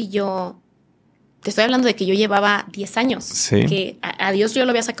Dios? Y yo te estoy hablando de que yo llevaba 10 años, sí, que a Dios yo lo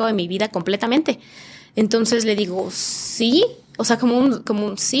había sacado de mi vida completamente. Entonces le digo, sí, o sea, como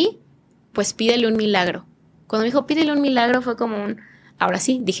un sí, pues pídele un milagro. Cuando me dijo, pídele un milagro, fue como ahora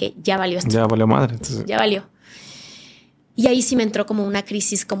sí, dije, ya valió esto. Ya valió madre. Entonces... Ya valió. Y ahí sí me entró como una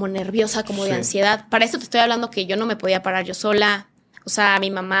crisis como nerviosa, como de ansiedad. Para eso te estoy hablando que yo no me podía parar yo sola. O sea,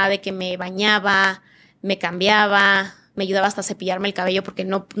 mi mamá de que me bañaba, me cambiaba, me ayudaba hasta a cepillarme el cabello porque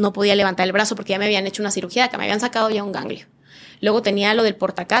no podía levantar el brazo porque ya me habían hecho una cirugía acá, me habían sacado ya un ganglio. Luego tenía lo del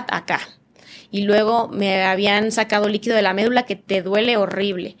portacat acá. Y luego me habían sacado líquido de la médula que te duele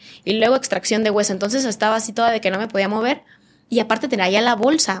horrible. Y luego extracción de hueso. Entonces estaba así toda de que no me podía mover. Y aparte tenía ya la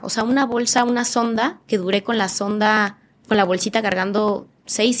bolsa. O sea, una sonda que duré con la sonda, con la bolsita cargando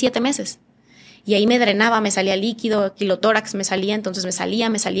 6, 7 meses. Y ahí me drenaba, me salía líquido, kilotórax me salía, entonces me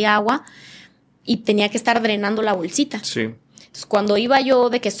salía agua. Y tenía que estar drenando la bolsita. Sí. Entonces, cuando iba yo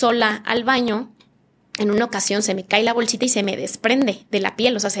de que sola al baño, en una ocasión se me cae la bolsita y se me desprende de la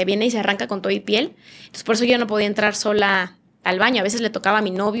piel. O sea, se viene y se arranca con todo y piel. Entonces, por eso yo no podía entrar sola al baño. A veces le tocaba a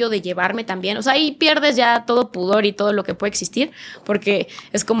mi novio de llevarme también. O sea, ahí pierdes ya todo pudor y todo lo que puede existir, porque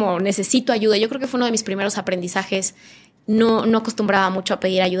es como necesito ayuda. Yo creo que fue uno de mis primeros aprendizajes no acostumbraba mucho a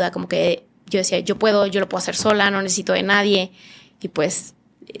pedir ayuda, como que yo decía, yo lo puedo hacer sola, no necesito de nadie. Y pues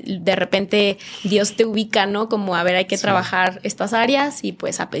de repente Dios te ubica, ¿no? Como, a ver, hay que trabajar estas áreas y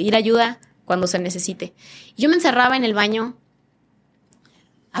pues a pedir ayuda cuando se necesite. Y yo me encerraba en el baño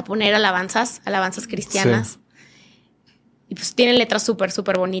a poner alabanzas cristianas. Y pues tienen letras súper,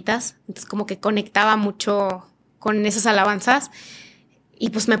 súper bonitas. Entonces como que conectaba mucho con esas alabanzas.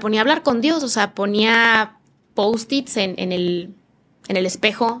 Y pues me ponía a hablar con Dios. O sea, ponía post-its en el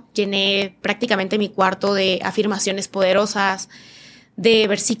espejo. Llené prácticamente mi cuarto de afirmaciones poderosas, de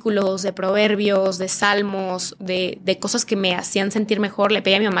versículos, de proverbios, de salmos, de cosas que me hacían sentir mejor. Le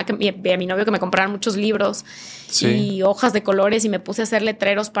pedí a mi mamá y a mi novio que me compraran muchos libros y hojas de colores, y me puse a hacer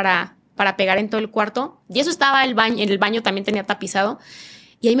letreros para pegar en todo el cuarto. Y eso estaba en el baño también tenía tapizado.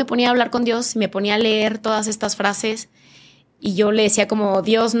 Y ahí me ponía a hablar con Dios y me ponía a leer todas estas frases. Y yo le decía como,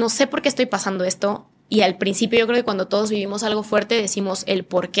 Dios, no sé por qué estoy pasando esto. Y al principio yo creo que cuando todos vivimos algo fuerte decimos el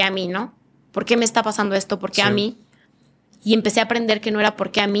por qué a mí, ¿no? ¿Por qué me está pasando esto? ¿Por qué a mí? Y empecé a aprender que no era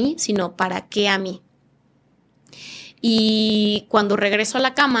por qué a mí, sino para qué a mí. Y cuando regreso a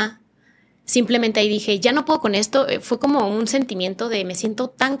la cama, simplemente ahí dije, ya no puedo con esto. Fue como un sentimiento de me siento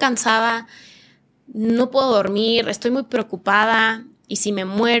tan cansada, no puedo dormir, estoy muy preocupada, y si me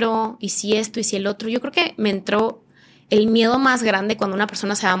muero, y si esto, y si el otro. Yo creo que me entró el miedo más grande cuando una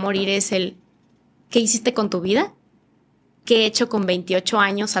persona se va a morir, es el ¿qué hiciste con tu vida? ¿Qué he hecho con 28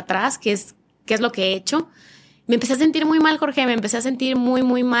 años atrás? ¿Qué es lo que he hecho? Me empecé a sentir muy mal, Jorge, me empecé a sentir muy,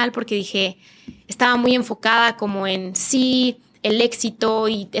 muy mal porque dije, estaba muy enfocada como en sí, el éxito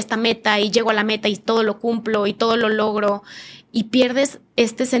y esta meta, y llego a la meta y todo lo cumplo y todo lo logro, y pierdes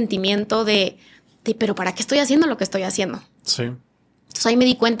este sentimiento de pero ¿para qué estoy haciendo lo que estoy haciendo? Sí. Entonces ahí me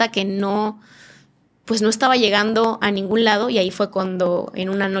di cuenta que no estaba llegando a ningún lado, y ahí fue cuando en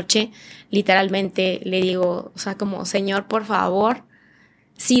una noche literalmente le digo, o sea, como, Señor, por favor,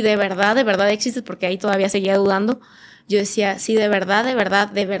 si de verdad existes, porque ahí todavía seguía dudando. Yo decía, si de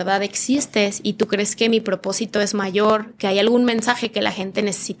verdad existes y tú crees que mi propósito es mayor, que hay algún mensaje que la gente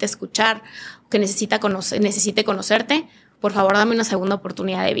necesita escuchar, que necesite conocerte, por favor, dame una segunda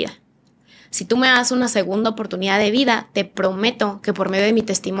oportunidad de vida. Si tú me das una segunda oportunidad de vida, te prometo que por medio de mi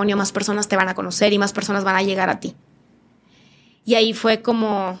testimonio más personas te van a conocer y más personas van a llegar a ti. Y ahí fue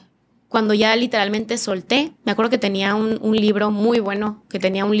como cuando ya literalmente solté. Me acuerdo que tenía un libro muy bueno, que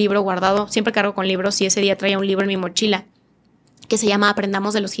tenía un libro guardado. Siempre cargo con libros, y ese día traía un libro en mi mochila que se llama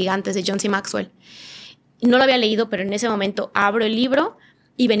Aprendamos de los Gigantes, de John C. Maxwell. Y no lo había leído, pero en ese momento abro el libro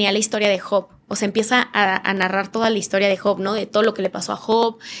y venía la historia de Job. O sea, empieza a narrar toda la historia de Job, ¿no? De todo lo que le pasó a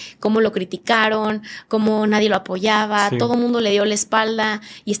Job, cómo lo criticaron, cómo nadie lo apoyaba, todo el mundo le dio la espalda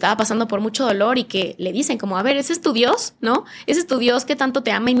y estaba pasando por mucho dolor, y que le dicen como, a ver, ese es tu Dios, ¿no? Ese es tu Dios que tanto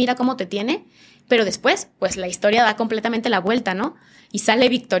te ama y mira cómo te tiene. Pero después, pues la historia da completamente la vuelta, ¿no? Y sale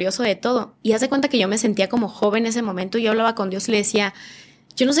victorioso de todo. Y haz de cuenta que yo me sentía como joven en ese momento, y yo hablaba con Dios y le decía,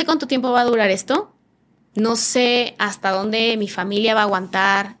 yo no sé cuánto tiempo va a durar esto. No sé hasta dónde mi familia va a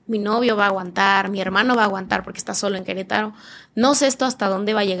aguantar, mi novio va a aguantar, mi hermano va a aguantar porque está solo en Querétaro. No sé esto hasta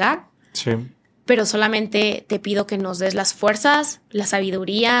dónde va a llegar. Sí. Pero solamente te pido que nos des las fuerzas, la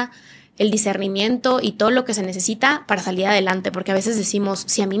sabiduría, el discernimiento y todo lo que se necesita para salir adelante. Porque a veces decimos,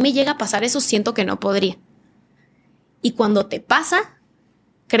 si a mí me llega a pasar eso, siento que no podría. Y cuando te pasa,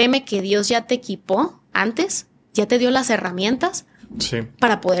 créeme que Dios ya te equipó antes, ya te dio las herramientas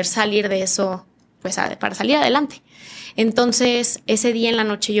para poder salir de eso, pues para salir adelante. Entonces, ese día en la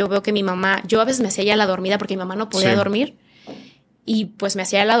noche yo veo que mi mamá, yo a veces me hacía ya la dormida porque mi mamá no podía dormir, y pues me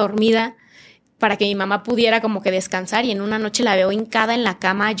hacía la dormida para que mi mamá pudiera como que descansar, y en una noche la veo hincada en la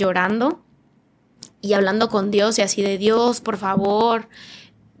cama llorando y hablando con Dios, y así de, Dios, por favor,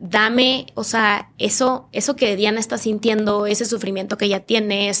 dame, o sea, eso que Diana está sintiendo, ese sufrimiento que ella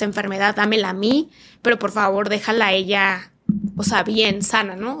tiene, esa enfermedad, dámela a mí, pero por favor déjala a ella, o sea, bien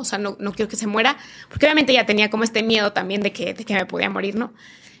sana, ¿no? O sea, no quiero que se muera, porque obviamente ella tenía como este miedo también de que me podía morir, ¿no?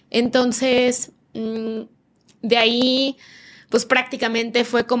 Entonces, de ahí, pues prácticamente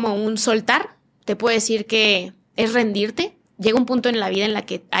fue como un soltar. Te puedo decir que es rendirte. Llega un punto en la vida en la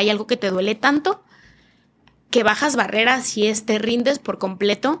que hay algo que te duele tanto que bajas barreras y te rindes por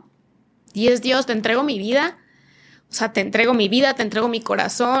completo. Y es, Dios, te entrego mi vida. O sea, te entrego mi vida, te entrego mi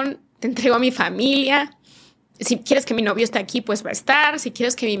corazón, te entrego a mi familia. Si quieres que mi novio esté aquí, pues va a estar. Si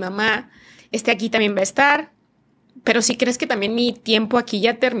quieres que mi mamá esté aquí, también va a estar. Pero si crees que también mi tiempo aquí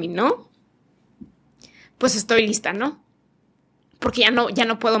ya terminó, pues estoy lista, ¿no? Porque ya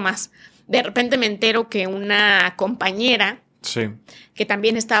no puedo más. De repente me entero que una compañera que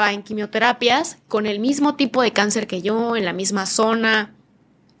también estaba en quimioterapias, con el mismo tipo de cáncer que yo, en la misma zona,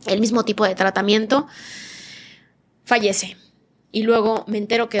 el mismo tipo de tratamiento, fallece. Y luego me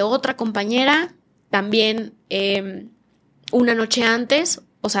entero que otra compañera también una noche antes,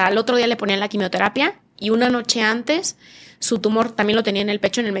 o sea, al otro día le ponían la quimioterapia y una noche antes su tumor también lo tenía en el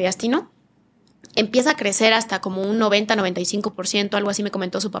pecho, en el mediastino. Empieza a crecer hasta como un 90-95%, algo así me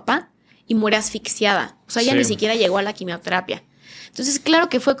comentó su papá, y muere asfixiada. O sea, ella ni siquiera llegó a la quimioterapia. Entonces, claro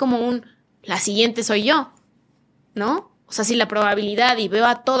que fue como la siguiente soy yo, ¿no? O sea, si la probabilidad y veo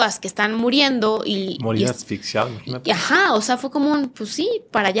a todas que están muriendo y... Morir asfixiada, imagínate. O sea, fue como pues sí,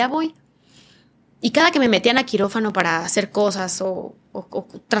 para allá voy. Y cada que me metían a quirófano para hacer cosas o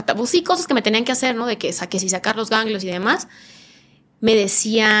sí, cosas que me tenían que hacer, ¿no? De que si sacar los ganglios y demás, me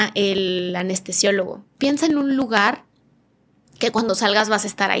decía el anestesiólogo, piensa en un lugar que cuando salgas vas a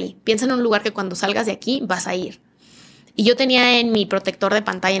estar ahí. Piensa en un lugar que cuando salgas de aquí vas a ir. Y yo tenía en mi protector de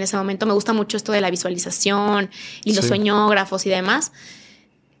pantalla en ese momento, me gusta mucho esto de la visualización y los sueñógrafos y demás,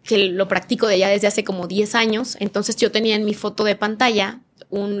 que lo practico de ya desde hace como 10 años. Entonces yo tenía en mi foto de pantalla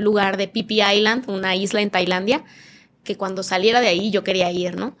un lugar de Phi Phi Island, una isla en Tailandia, que cuando saliera de ahí yo quería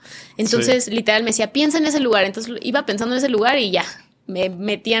ir, ¿no? Entonces literal me decía, piensa en ese lugar. Entonces iba pensando en ese lugar y ya, me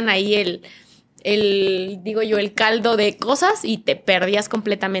metían ahí el caldo de cosas y te perdías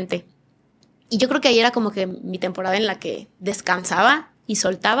completamente. Y yo creo que ahí era como que mi temporada en la que descansaba y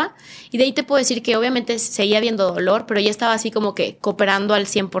soltaba. Y de ahí te puedo decir que obviamente seguía habiendo dolor, pero ya estaba así como que cooperando al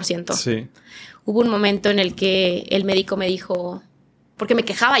 100%. Sí. Hubo un momento en el que el médico me dijo, porque me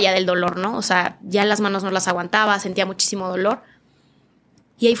quejaba ya del dolor, ¿no? O sea, ya las manos no las aguantaba, sentía muchísimo dolor.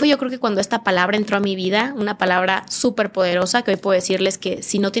 Y ahí fue yo creo que cuando esta palabra entró a mi vida, una palabra súper poderosa, que hoy puedo decirles que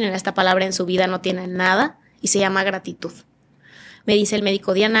si no tienen esta palabra en su vida no tienen nada, y se llama gratitud. Me dice el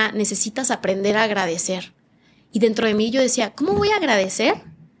médico, Diana, necesitas aprender a agradecer. Y dentro de mí yo decía, ¿cómo voy a agradecer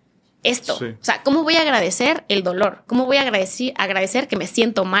esto? Sí. O sea, ¿cómo voy a agradecer el dolor? ¿Cómo voy a agradecer que me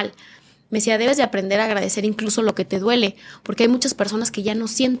siento mal? Me decía, debes de aprender a agradecer incluso lo que te duele, porque hay muchas personas que ya no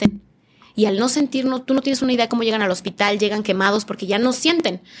sienten. Y al no sentir, tú no tienes una idea cómo llegan al hospital, llegan quemados porque ya no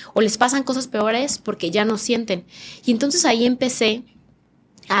sienten. O les pasan cosas peores porque ya no sienten. Y entonces ahí empecé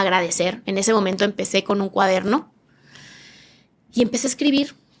a agradecer. En ese momento empecé con un cuaderno. Y empecé a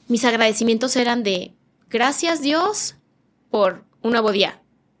escribir. Mis agradecimientos eran de gracias Dios por un nuevo día.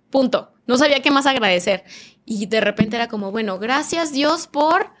 Punto. No sabía qué más agradecer. Y de repente era como, bueno, gracias Dios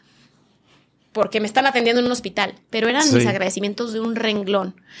porque me están atendiendo en un hospital. Pero eran mis agradecimientos de un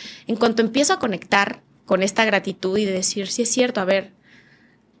renglón. En cuanto empiezo a conectar con esta gratitud y de decir, sí es cierto, a ver,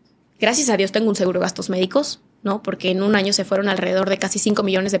 gracias a Dios tengo un seguro de gastos médicos, ¿no? Porque en un año se fueron alrededor de casi 5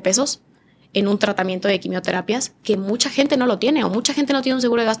 millones de pesos en un tratamiento de quimioterapias que mucha gente no lo tiene o mucha gente no tiene un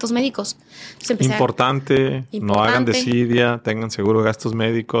seguro de gastos médicos. Importante, no hagan desidia, tengan seguro de gastos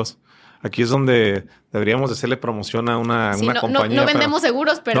médicos. Aquí es donde deberíamos de hacerle promoción a una compañía. No vendemos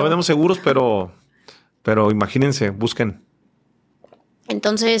seguros, pero... No vendemos seguros, pero imagínense, busquen.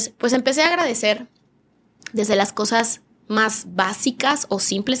 Entonces, pues empecé a agradecer desde las cosas más básicas o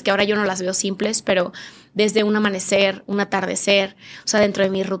simples, que ahora yo no las veo simples, pero desde un amanecer, un atardecer, o sea, dentro de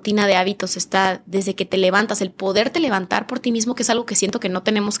mi rutina de hábitos está desde que te levantas, el poderte levantar por ti mismo, que es algo que siento que no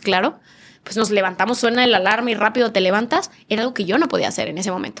tenemos claro, pues nos levantamos, suena el alarma y rápido te levantas, era algo que yo no podía hacer en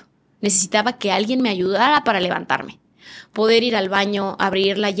ese momento. Necesitaba que alguien me ayudara para levantarme. Poder ir al baño,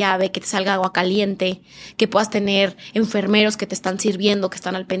 abrir la llave, que te salga agua caliente, que puedas tener enfermeros que te están sirviendo, que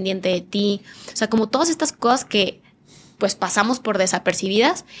están al pendiente de ti. O sea, como todas estas cosas que pues pasamos por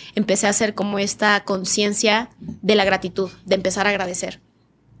desapercibidas, empecé a hacer como esta conciencia de la gratitud, de empezar a agradecer.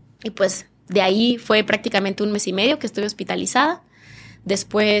 Y pues de ahí fue prácticamente 1 mes y medio que estuve hospitalizada.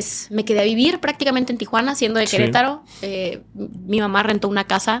 Después me quedé a vivir prácticamente en Tijuana, siendo de Querétaro. Mi mamá rentó una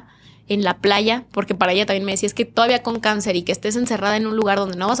casa en la playa, porque para ella también me decía, es que todavía con cáncer y que estés encerrada en un lugar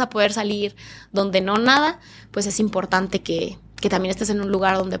donde no vas a poder salir, donde no nada, pues es importante que también estés en un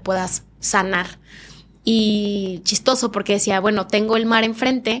lugar donde puedas sanar. Y chistoso porque decía, bueno, tengo el mar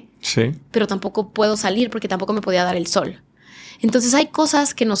enfrente, pero tampoco puedo salir porque tampoco me podía dar el sol. Entonces hay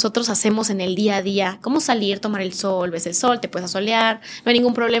cosas que nosotros hacemos en el día a día, como salir, tomar el sol, ves el sol, te puedes asolear, no hay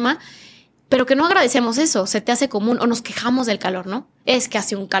ningún problema, pero que no agradecemos eso, se te hace común o nos quejamos del calor, ¿no? Es que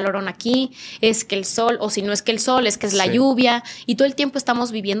hace un calorón aquí, es que el sol, o si no es que el sol, es que es la lluvia, y todo el tiempo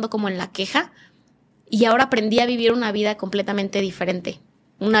estamos viviendo como en la queja. Y ahora aprendí a vivir una vida completamente diferente.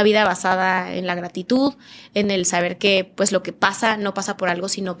 Una vida basada en la gratitud, en el saber que pues lo que pasa no pasa por algo,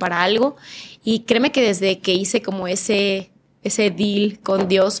 sino para algo. Y créeme que desde que hice como ese deal con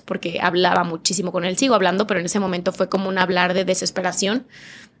Dios, porque hablaba muchísimo con él, sigo hablando, pero en ese momento fue como un hablar de desesperación,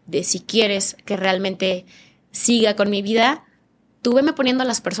 de si quieres que realmente siga con mi vida, tú veme poniendo a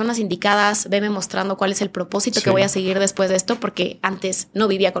las personas indicadas, veme mostrando cuál es el propósito que voy a seguir después de esto, porque antes no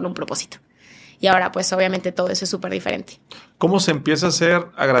vivía con un propósito. y ahora pues obviamente todo eso es súper diferente. ¿Cómo se empieza a ser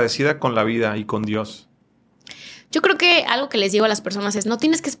agradecida con la vida y con Dios? Yo creo que algo que les digo a las personas es no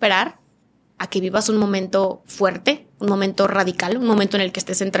tienes que esperar a que vivas un momento fuerte, un momento radical, un momento en el que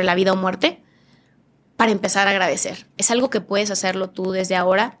estés entre la vida o muerte para empezar a agradecer. Es algo que puedes hacerlo tú desde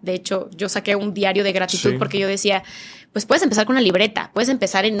ahora. De hecho, yo saqué un diario de gratitud porque yo decía, pues puedes empezar con una libreta, puedes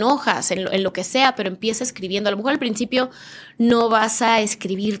empezar en hojas, en lo que sea, pero empieza escribiendo. A lo mejor al principio no vas a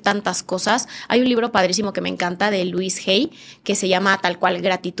escribir tantas cosas. Hay un libro padrísimo que me encanta de Louise Hay que se llama tal cual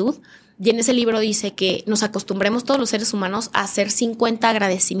Gratitud. Y en ese libro dice que nos acostumbremos todos los seres humanos a hacer 50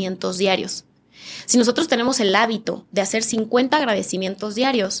 agradecimientos diarios. Si nosotros tenemos el hábito de hacer 50 agradecimientos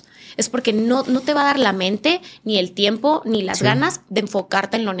diarios, es porque no te va a dar la mente, ni el tiempo, ni las ganas de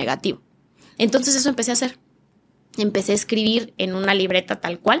enfocarte en lo negativo. Entonces eso empecé a hacer. Empecé a escribir en una libreta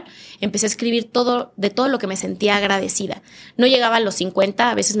tal cual. Empecé a escribir de todo lo que me sentía agradecida. No llegaba a los 50,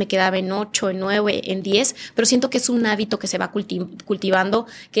 a veces me quedaba en 8, en 9, en 10, pero siento que es un hábito que se va cultivando,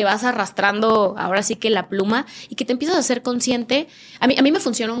 que vas arrastrando ahora sí que la pluma y que te empiezas a ser consciente. A mí me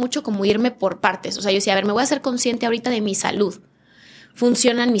funcionó mucho como irme por partes. O sea, yo decía, a ver, me voy a ser consciente ahorita de mi salud.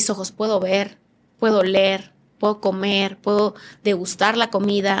 Funcionan mis ojos, puedo ver, puedo oler, puedo comer, puedo degustar la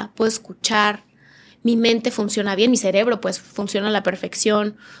comida, puedo escuchar. Mi mente funciona bien, mi cerebro pues funciona a la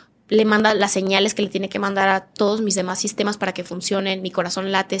perfección, le manda las señales que le tiene que mandar a todos mis demás sistemas para que funcionen, mi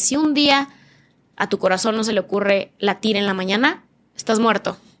corazón late. Si un día a tu corazón no se le ocurre latir en la mañana, estás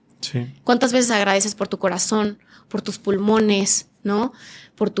muerto. Sí. ¿Cuántas veces agradeces por tu corazón, por tus pulmones, ¿no?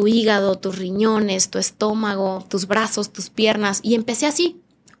 Por tu hígado, tus riñones, tu estómago, tus brazos, tus piernas? Y empecé así,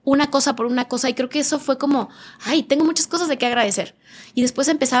 una cosa por una cosa, y creo que eso fue como, ay, tengo muchas cosas de qué agradecer. Y después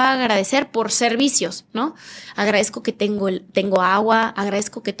empezaba a agradecer por servicios, ¿no? Agradezco que tengo agua,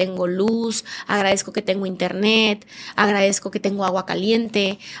 agradezco que tengo luz, agradezco que tengo internet, agradezco que tengo agua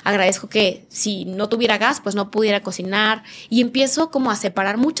caliente, agradezco que si no tuviera gas, pues no pudiera cocinar. Y empiezo como a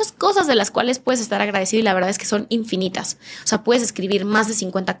separar muchas cosas de las cuales puedes estar agradecido y la verdad es que son infinitas. O sea, puedes escribir más de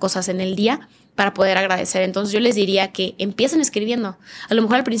 50 cosas en el día para poder agradecer. Entonces yo les diría que empiecen escribiendo. A lo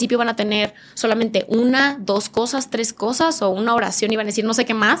mejor al principio van a tener solamente 1, 2 cosas, 3 cosas o una oración y van a decir no sé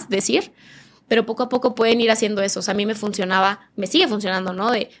qué más decir, pero poco a poco pueden ir haciendo eso. O sea, a mí me funcionaba, me sigue funcionando,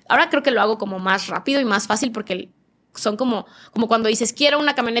 ¿no? Ahora creo que lo hago como más rápido y más fácil porque son como cuando dices quiero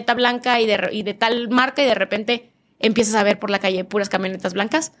una camioneta blanca y de tal marca y de repente empiezas a ver por la calle puras camionetas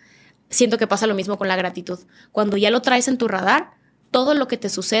blancas. Siento que pasa lo mismo con la gratitud. Cuando ya lo traes en tu radar, todo lo que te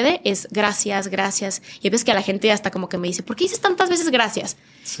sucede es gracias, gracias. Y ves que a la gente hasta como que me dice, ¿por qué dices tantas veces gracias?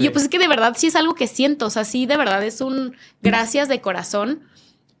 Sí. Y yo, pues es que de verdad sí es algo que siento. O sea, sí, de verdad es un gracias de corazón.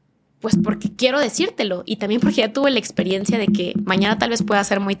 Pues porque quiero decírtelo. Y también porque ya tuve la experiencia de que mañana tal vez pueda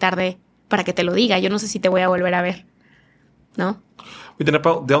ser muy tarde para que te lo diga. Yo no sé si te voy a volver a ver, ¿no? Oye,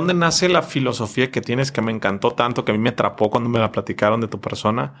 Pau, ¿de dónde nace la filosofía que tienes que me encantó tanto, que a mí me atrapó cuando me la platicaron de tu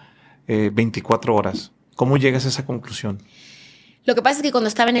persona? 24 horas. ¿Cómo llegas a esa conclusión? Lo que pasa es que cuando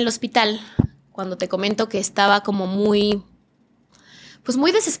estaba en el hospital, cuando te comento que estaba como muy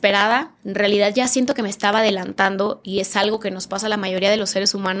desesperada, en realidad ya siento que me estaba adelantando y es algo que nos pasa a la mayoría de los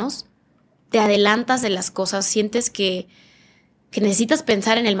seres humanos. Te adelantas de las cosas, sientes que necesitas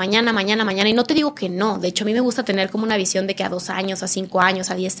pensar en el mañana, mañana, mañana. Y no te digo que no. De hecho, a mí me gusta tener como una visión de que a 2 años, a 5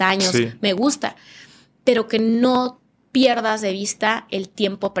 años, a 10 años, sí, me gusta. Pero que no pierdas de vista el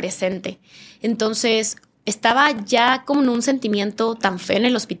tiempo presente. Entonces estaba ya como en un sentimiento tan feo en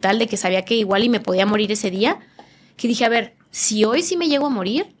el hospital de que sabía que igual y me podía morir ese día, que dije, a ver, si hoy sí me llego a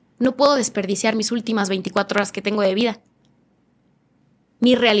morir, no puedo desperdiciar mis últimas 24 horas que tengo de vida.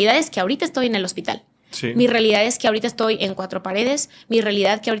 Mi realidad es que ahorita estoy en el hospital. Sí. Mi realidad es que ahorita estoy en 4 paredes. Mi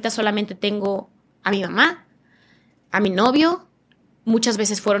realidad es que ahorita solamente tengo a mi mamá, a mi novio. Muchas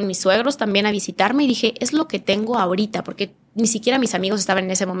veces fueron mis suegros también a visitarme y dije, es lo que tengo ahorita, porque ni siquiera mis amigos estaban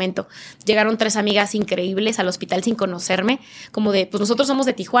en ese momento. Llegaron 3 amigas increíbles al hospital sin conocerme, como de, pues nosotros somos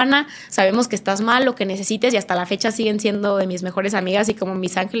de Tijuana, sabemos que estás mal, lo que necesites, y hasta la fecha siguen siendo de mis mejores amigas y como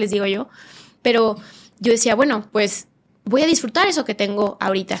mis ángeles, digo yo. Pero yo decía, bueno, pues voy a disfrutar eso que tengo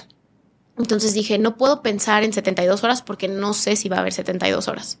ahorita. Entonces dije, no puedo pensar en 72 horas porque no sé si va a haber 72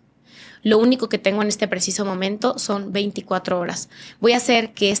 horas. Lo único que tengo en este preciso momento son 24 horas. Voy a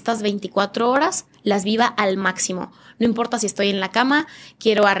hacer que estas 24 horas las viva al máximo. No importa si estoy en la cama,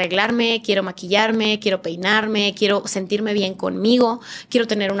 quiero arreglarme, quiero maquillarme, quiero peinarme, quiero sentirme bien conmigo, quiero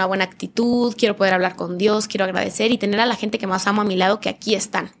tener una buena actitud, quiero poder hablar con Dios, quiero agradecer y tener a la gente que más amo a mi lado que aquí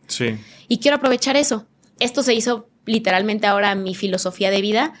están. Sí. Y quiero aprovechar eso. Esto se hizo literalmente ahora mi filosofía de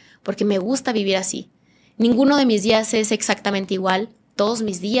vida porque me gusta vivir así. Ninguno de mis días es exactamente igual. Todos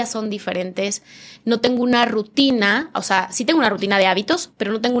mis días son diferentes. No tengo una rutina, o sea, sí tengo una rutina de hábitos,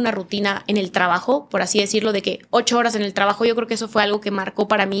 pero no tengo una rutina en el trabajo, por así decirlo, de que 8 horas en el trabajo. Yo creo que eso fue algo que marcó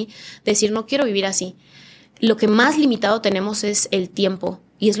para mí, decir, no quiero vivir así. Lo que más limitado tenemos es el tiempo,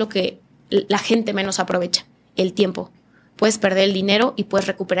 y es lo que la gente menos aprovecha, el tiempo. Puedes perder el dinero y puedes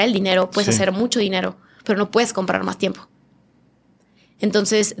recuperar el dinero, puedes hacer mucho dinero, pero no puedes comprar más tiempo.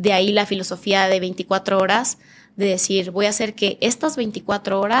 Entonces, de ahí la filosofía de 24 horas, de decir, voy a hacer que estas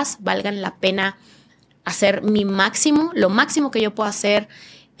 24 horas valgan la pena hacer mi máximo, lo máximo que yo pueda hacer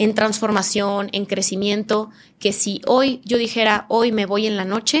en transformación, en crecimiento, que si hoy yo dijera, hoy me voy en la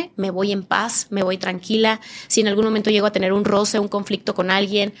noche, me voy en paz, me voy tranquila, si en algún momento llego a tener un roce, un conflicto con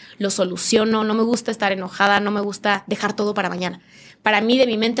alguien, lo soluciono, no me gusta estar enojada, no me gusta dejar todo para mañana. Para mí de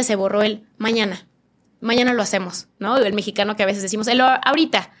mi mente se borró el mañana lo hacemos, ¿no? El mexicano que a veces decimos, el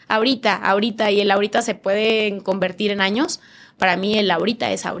ahorita, y el ahorita se pueden convertir en años. Para mí el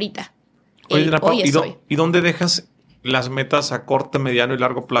ahorita es ahorita. Oye, Pau, ¿y dónde dejas las metas a corto, mediano y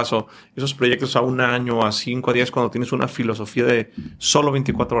largo plazo? Esos proyectos a 1 año, a 5, a 10, cuando tienes una filosofía de solo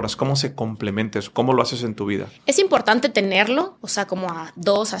 24 horas. ¿Cómo se complementa eso? ¿Cómo lo haces en tu vida? Es importante tenerlo, o sea, como a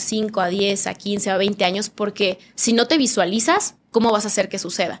 2, a 5, a 10, a 15, a 20 años, porque si no te visualizas, ¿cómo vas a hacer que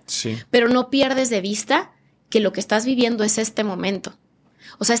suceda? Sí. Pero no pierdes de vista que lo que estás viviendo es este momento.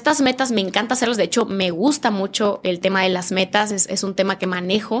 O sea, estas metas me encanta hacerlas. De hecho, me gusta mucho el tema de las metas. Es un tema que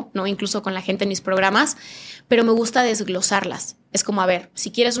manejo, ¿no? Incluso con la gente en mis programas, pero me gusta desglosarlas. Es como, a ver,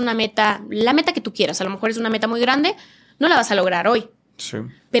 si quieres una meta, la meta que tú quieras, a lo mejor es una meta muy grande, no la vas a lograr hoy. Sí.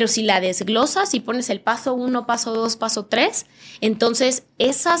 Pero si la desglosas y pones el paso 1, paso 2, paso 3, entonces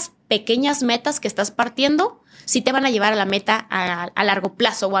esas pequeñas metas que estás partiendo sí te van a llevar a la meta a largo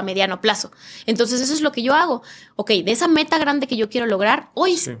plazo o a mediano plazo. Entonces eso es lo que yo hago. Ok, de esa meta grande que yo quiero lograr,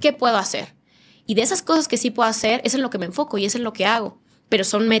 hoy, sí, ¿qué puedo hacer? Y de esas cosas que sí puedo hacer, es en lo que me enfoco y es en lo que hago. Pero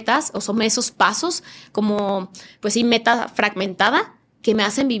son metas o son esos pasos como, pues sí, meta fragmentada que me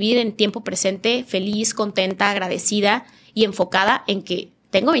hacen vivir en tiempo presente, feliz, contenta, agradecida y enfocada en que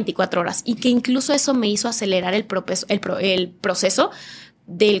tengo 24 horas y que incluso eso me hizo acelerar el proceso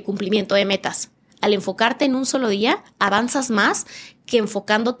del cumplimiento de metas. Al enfocarte en un solo día, avanzas más que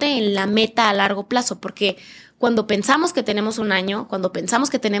enfocándote en la meta a largo plazo, porque cuando pensamos que tenemos 1 año, cuando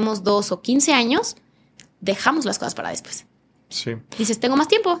pensamos que tenemos 2 o 15 años, dejamos las cosas para después. Sí. Dices, tengo más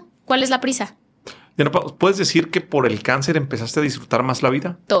tiempo, ¿cuál es la prisa? ¿Puedes decir que por el cáncer empezaste a disfrutar más la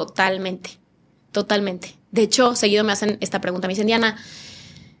vida? Totalmente. De hecho, seguido me hacen esta pregunta, me dicen, Diana,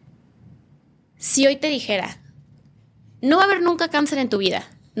 si hoy te dijera, no va a haber nunca cáncer en tu vida,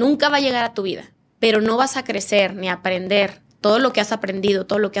 nunca va a llegar a tu vida, pero no vas a crecer ni a aprender todo lo que has aprendido,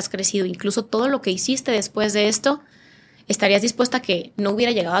 todo lo que has crecido, incluso todo lo que hiciste después de esto, ¿estarías dispuesta a que no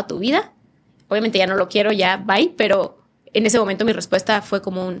hubiera llegado a tu vida? Obviamente ya no lo quiero, ya bye, pero en ese momento mi respuesta fue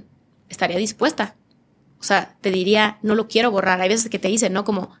como estaría dispuesta. O sea, te diría, no lo quiero borrar. Hay veces que te dicen, ¿no?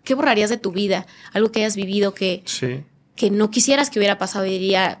 Como, ¿qué borrarías de tu vida? Algo que hayas vivido que no quisieras que hubiera pasado. Y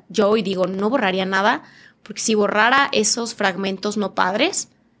diría yo, y digo, no borraría nada, porque si borrara esos fragmentos no padres,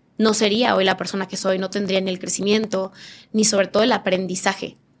 no sería hoy la persona que soy, no tendría ni el crecimiento, ni sobre todo el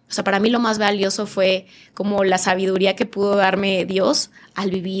aprendizaje. O sea, para mí lo más valioso fue como la sabiduría que pudo darme Dios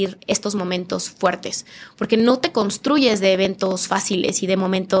al vivir estos momentos fuertes. Porque no te construyes de eventos fáciles y de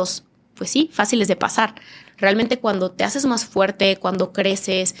momentos, pues sí, fáciles de pasar. Realmente cuando te haces más fuerte, cuando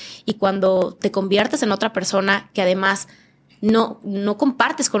creces y cuando te conviertes en otra persona que además no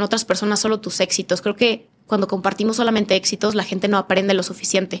compartes con otras personas solo tus éxitos. Creo que cuando compartimos solamente éxitos, la gente no aprende lo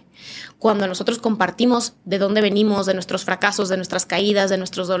suficiente. Cuando nosotros compartimos de dónde venimos, de nuestros fracasos, de nuestras caídas, de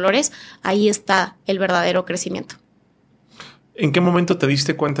nuestros dolores, ahí está el verdadero crecimiento. ¿En qué momento te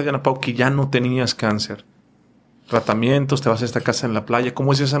diste cuenta, Diana Pau, que ya no tenías cáncer? ¿Tratamientos? ¿Te vas a esta casa en la playa?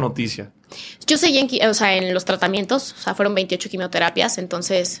 ¿Cómo es esa noticia? Yo seguí en los tratamientos, o sea, fueron 28 quimioterapias,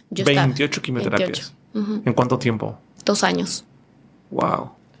 entonces yo 28 quimioterapias. 28. Uh-huh. ¿En cuánto tiempo? 2 años.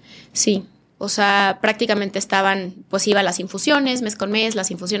 Wow. Sí. O sea, prácticamente iba a las infusiones, mes con mes, las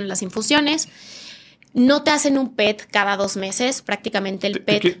infusiones. No te hacen un PET cada 2 meses, prácticamente el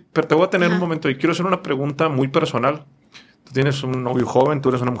PET. Pero te voy a tener un momento y quiero hacer una pregunta muy personal. Tú tienes un novio joven, tú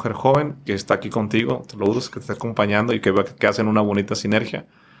eres una mujer joven que está aquí contigo, te lo dudas, que te está acompañando y que hacen una bonita sinergia.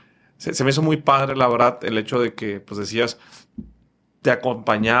 Se me hizo muy padre, la verdad, el hecho de que, pues decías, te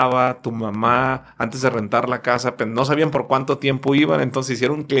acompañaba tu mamá antes de rentar la casa, pero no sabían por cuánto tiempo iban, entonces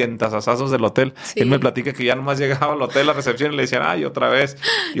hicieron clientasazos del hotel. Sí. Él me platica que ya nomás llegaba al hotel, a la recepción, y le decían, ay, otra vez,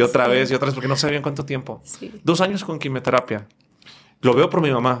 y otra vez, y otra vez, porque no sabían cuánto tiempo. Sí. 2 años con quimioterapia. Lo veo por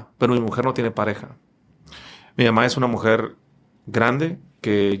mi mamá, pero mi mujer no tiene pareja. Mi mamá es una mujer grande,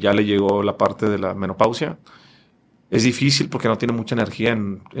 que ya le llegó la parte de la menopausia, Es difícil porque no tiene mucha energía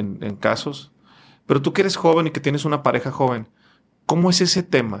en casos. Pero tú que eres joven y que tienes una pareja joven, ¿cómo es ese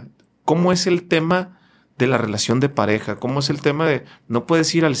tema? ¿Cómo es el tema de la relación de pareja? ¿Cómo es el tema de no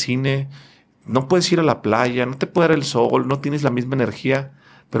puedes ir al cine, no puedes ir a la playa, no te puede dar el sol, no tienes la misma energía,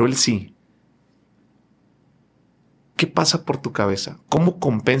 pero él sí? ¿Qué pasa por tu cabeza? ¿Cómo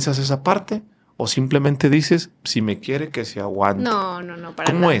compensas esa parte? ¿O simplemente dices, si me quiere, que se aguante? No,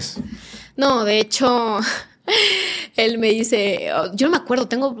 para ¿Cómo nada. es? No, de hecho, él me dice, yo no me acuerdo,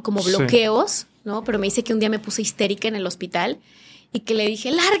 tengo como bloqueos, ¿no? Pero me dice que un día me puse histérica en el hospital y que le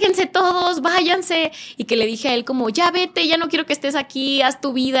dije, lárguense todos, váyanse. Y que le dije a él como, ya vete, ya no quiero que estés aquí, haz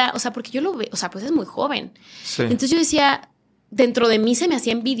tu vida. O sea, porque yo lo veo, o sea, pues es muy joven. Sí. Entonces yo decía, dentro de mí se me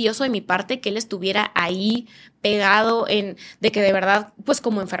hacía envidioso de mi parte que él estuviera ahí pegado de que de verdad, pues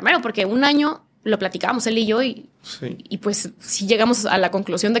como enfermero, porque un año lo platicábamos él y yo y pues sí llegamos a la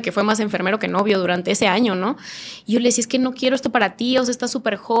conclusión de que fue más enfermero que novio durante ese año, ¿no? Y yo le decía, es que no quiero esto para ti, o sea, estás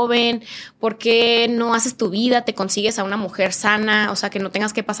súper joven, ¿por qué no haces tu vida, te consigues a una mujer sana, o sea, que no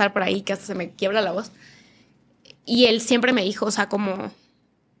tengas que pasar por ahí, que hasta se me quiebra la voz? Y él siempre me dijo, o sea, como,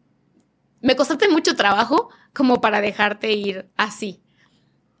 me costaste mucho trabajo como para dejarte ir así.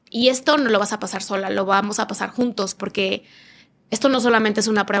 Y esto no lo vas a pasar sola, lo vamos a pasar juntos, porque esto no solamente es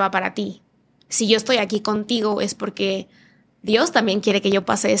una prueba para ti. Si yo estoy aquí contigo es porque Dios también quiere que yo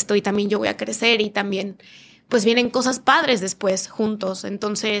pase esto y también yo voy a crecer y también pues vienen cosas padres después juntos.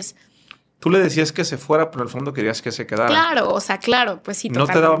 Entonces... Tú le decías que se fuera, pero en el fondo querías que se quedara. Claro, o sea, claro, pues sí. ¿No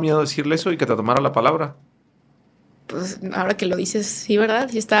te daba miedo decirle eso y que te tomara la palabra? Pues ahora que lo dices, sí, ¿verdad?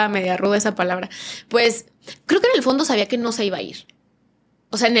 Sí estaba media ruda esa palabra. Pues creo que en el fondo sabía que no se iba a ir.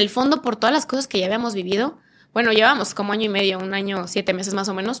 O sea, en el fondo por todas las cosas que ya habíamos vivido, bueno, llevamos como 1 año y medio, 1 año, 7 meses más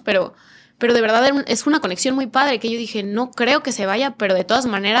o menos, pero de verdad es una conexión muy padre que yo dije, no creo que se vaya, pero de todas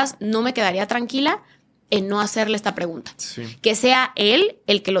maneras no me quedaría tranquila en no hacerle esta pregunta. Sí. Que sea él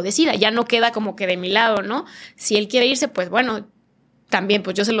el que lo decida, ya no queda como que de mi lado, ¿no? Si él quiere irse, pues bueno, también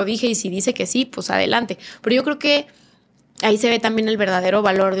pues yo se lo dije y si dice que sí, pues adelante. Pero yo creo que ahí se ve también el verdadero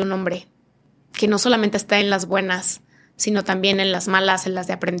valor de un hombre, que no solamente está en las buenas, sino también en las malas, en las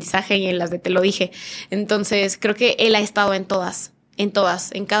de aprendizaje y en las de te lo dije. Entonces creo que él ha estado en todas,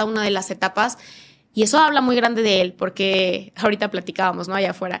 en cada una de las etapas. Y eso habla muy grande de él, porque ahorita platicábamos, ¿no?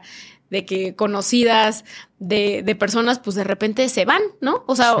 Allá afuera, de que conocidas de personas, pues de repente se van, ¿no?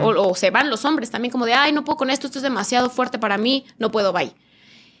 O sea, sí. o se van los hombres también como de, ay, no puedo con esto es demasiado fuerte para mí, no puedo, bye.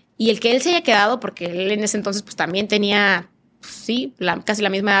 Y el que él se haya quedado, porque él en ese entonces pues también tenía, pues, sí, casi la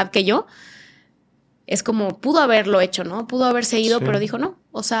misma edad que yo, es como, pudo haberlo hecho, ¿no? Pudo haberse ido, sí. Pero dijo, no,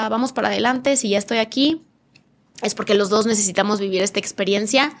 o sea, vamos para adelante, si ya estoy aquí, es porque los dos necesitamos vivir esta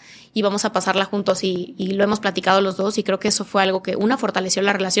experiencia y vamos a pasarla juntos y lo hemos platicado los dos y creo que eso fue algo que fortaleció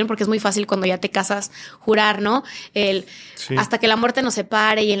la relación porque es muy fácil cuando ya te casas jurar, ¿no? Sí. Hasta que la muerte nos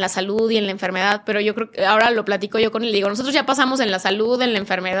separe y en la salud y en la enfermedad, pero yo creo que ahora lo platico yo con él y digo, nosotros ya pasamos en la salud, en la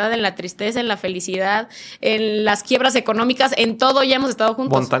enfermedad, en la tristeza, en la felicidad, en las quiebras económicas, en todo ya hemos estado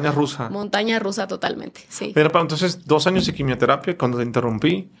juntos. Montaña rusa. Montaña rusa totalmente, sí. Pero entonces 2 años de quimioterapia, cuando te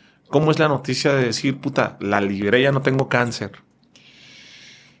interrumpí, ¿cómo es la noticia de decir, puta, la libré, ya no tengo cáncer?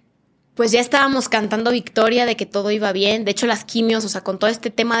 Pues ya estábamos cantando victoria de que todo iba bien. De hecho, las quimios, o sea, con todo este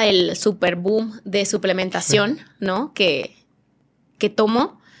tema del super boom de suplementación, sí. ¿no? Que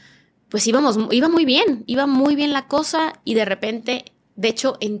tomo, pues iba muy bien la cosa y de repente, de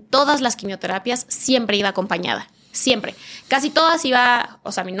hecho, en todas las quimioterapias siempre iba acompañada, siempre. Casi todas iba,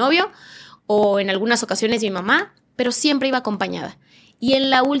 o sea, mi novio o en algunas ocasiones mi mamá, pero siempre iba acompañada. Y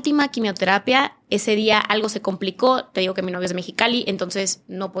en la última quimioterapia, ese día algo se complicó. Te digo que mi novio es de Mexicali, entonces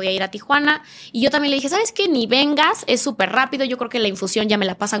no podía ir a Tijuana. Y yo también le dije, ¿sabes qué? Ni vengas, es súper rápido. Yo creo que la infusión ya me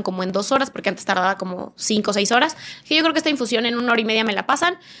la pasan como en 2 horas, porque antes tardaba como 5 o 6 horas. Dije, yo creo que esta infusión en 1 hora y media me la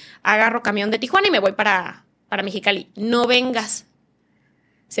pasan. Agarro camión de Tijuana y me voy para Mexicali. No vengas.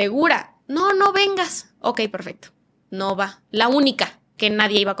 ¿Segura? No vengas. Ok, perfecto. No va. La única que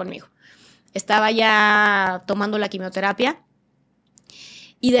nadie iba conmigo. Estaba ya tomando la quimioterapia.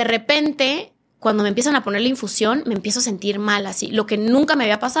 Y de repente, cuando me empiezan a poner la infusión, me empiezo a sentir mal, así. Lo que nunca me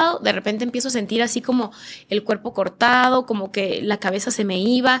había pasado, de repente empiezo a sentir así como el cuerpo cortado, como que la cabeza se me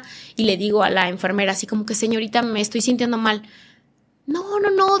iba. Y le digo a la enfermera, así como que, señorita, me estoy sintiendo mal.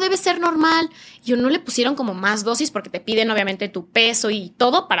 No, debe ser normal. Y no le pusieron como más dosis porque te piden obviamente tu peso y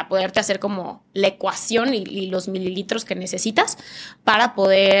todo para poderte hacer como la ecuación y los mililitros que necesitas para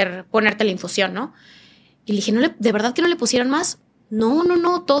poder ponerte la infusión, ¿no? Y le dije, ¿de verdad que no le pusieron más?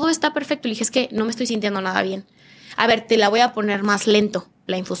 No, todo está perfecto. Le dije, es que no me estoy sintiendo nada bien. A ver, te la voy a poner más lento,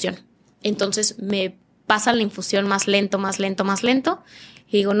 la infusión. Entonces me pasan la infusión más lento.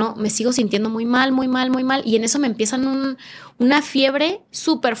 Y digo, no, me sigo sintiendo muy mal, muy mal, muy mal. Y en eso me empiezan una fiebre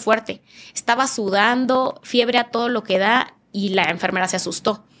súper fuerte. Estaba sudando, fiebre a todo lo que da, y la enfermera se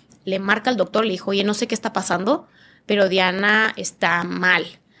asustó. Le marca al doctor, le dijo, oye, no sé qué está pasando, pero Diana está mal.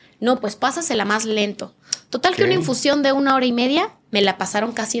 No, pues pásasela más lento. Total que una infusión de 1 hora y media me la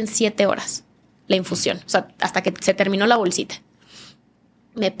pasaron casi en 7 horas. La infusión, o sea, hasta que se terminó la bolsita.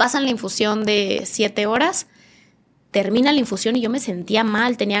 Me pasan la infusión de 7 horas, termina la infusión y yo me sentía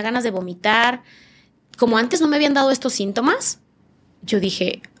mal, tenía ganas de vomitar. Como antes no me habían dado estos síntomas, yo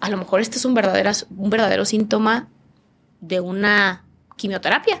dije, a lo mejor este es un verdadero síntoma de una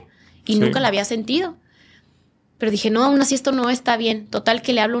quimioterapia y nunca la había sentido. Pero dije, no, aún así esto no está bien. Total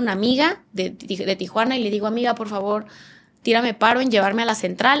que le hablo a una amiga de Tijuana y le digo, amiga, por favor, tírame paro en llevarme a la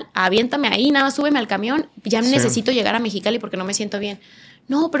central, aviéntame ahí, nada más súbeme al camión, ya necesito llegar a Mexicali porque no me siento bien.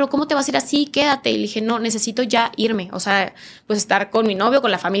 No, pero ¿cómo te vas a ir así? Quédate. Y le dije, no, necesito ya irme. O sea, pues estar con mi novio,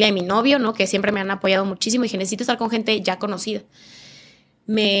 con la familia de mi novio, ¿no? Que siempre me han apoyado muchísimo. Y dije, necesito estar con gente ya conocida.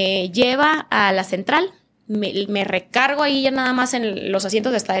 Me lleva a la central, me recargo ahí ya nada más en los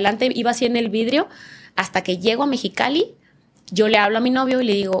asientos de hasta adelante, iba así en el vidrio, hasta que llego a Mexicali. Yo le hablo a mi novio y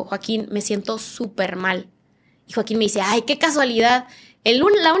le digo, Joaquín, me siento súper mal. Y Joaquín me dice, ay, qué casualidad,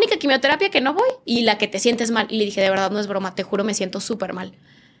 la única quimioterapia que no voy y la que te sientes mal. Y le dije, de verdad, no es broma, te juro, me siento súper mal.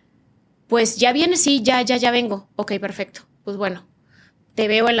 Pues ya vienes, sí, ya vengo. Ok, perfecto. Pues bueno, te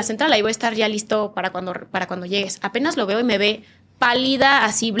veo en la central, ahí voy a estar ya listo para cuando llegues. Apenas lo veo y me ve pálida,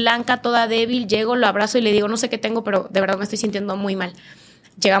 así blanca, toda débil. Llego, lo abrazo y le digo, no sé qué tengo, pero de verdad me estoy sintiendo muy mal.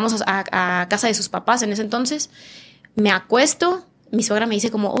 Llegamos a casa de sus papás en ese entonces. Me acuesto. Mi suegra me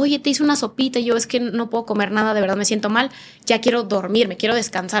dice como, oye, te hice una sopita. Y yo, es que no puedo comer nada, de verdad me siento mal. Ya quiero dormirme, quiero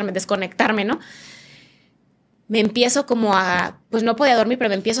descansarme, desconectarme, ¿no? Me empiezo como pues no podía dormir, pero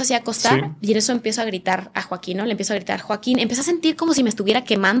me empiezo así a acostar. Sí. Y en eso empiezo a gritar a Joaquín, ¿no? Le empiezo a gritar, Joaquín. Empecé a sentir como si me estuviera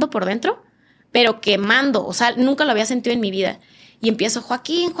quemando por dentro, pero quemando. O sea, nunca lo había sentido en mi vida. Y empiezo,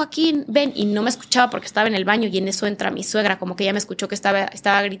 Joaquín, ven. Y no me escuchaba porque estaba en el baño. Y en eso entra mi suegra, como que ella me escuchó que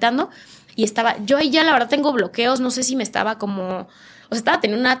estaba gritando. Y yo ahí ya la verdad tengo bloqueos. No sé si me estaba como, o sea, estaba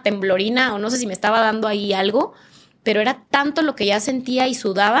teniendo una temblorina o no sé si me estaba dando ahí algo. Pero era tanto lo que ya sentía y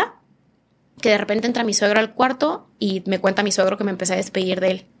sudaba que de repente entra mi suegro al cuarto y me cuenta mi suegro que me empecé a despedir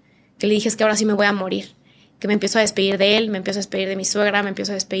de él. Que le dije, es que ahora sí me voy a morir. Que me empiezo a despedir de él, me empiezo a despedir de mi suegra, me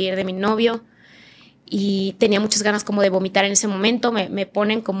empiezo a despedir de mi novio. Y tenía muchas ganas como de vomitar en ese momento. Me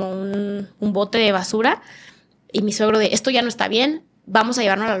ponen como un bote de basura y mi suegro de, esto ya no está bien, vamos a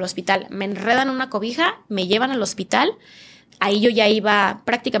llevarnos al hospital. Me enredan una cobija, me llevan al hospital. Ahí yo ya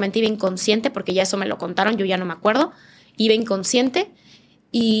prácticamente iba inconsciente porque ya eso me lo contaron, yo ya no me acuerdo. Iba inconsciente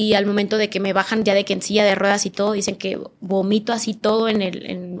y al momento de que me bajan ya de que en silla de ruedas y todo, dicen que vomito así todo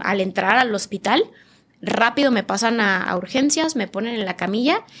al entrar al hospital. Rápido me pasan a urgencias, me ponen en la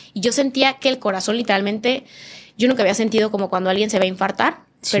camilla y yo sentía que el corazón literalmente, yo nunca había sentido como cuando alguien se va a infartar,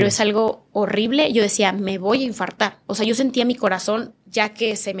 pero es algo horrible. Yo decía, me voy a infartar. O sea, yo sentía mi corazón ya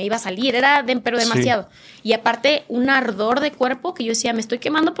que se me iba a salir, pero demasiado. Y aparte un ardor de cuerpo que yo decía, me estoy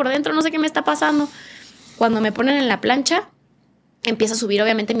quemando por dentro, no sé qué me está pasando. Cuando me ponen en la plancha, empieza a subir,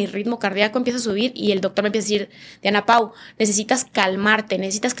 obviamente mi ritmo cardíaco empieza a subir y el doctor me empieza a decir, Diana Pau, necesitas calmarte.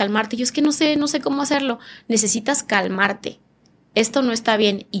 Y yo es que no sé cómo hacerlo. Necesitas calmarte. Esto no está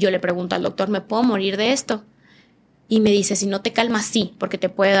bien. Y yo le pregunto al doctor, ¿me puedo morir de esto? Y me dice, si no te calmas, sí, porque te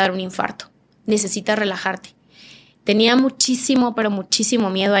puede dar un infarto. Necesitas relajarte. Tenía muchísimo, pero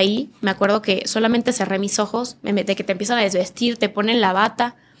muchísimo miedo ahí. Me acuerdo que solamente cerré mis ojos, de que te empiezan a desvestir, te ponen la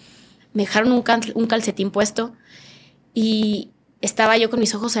bata, me dejaron un calcetín puesto y estaba yo con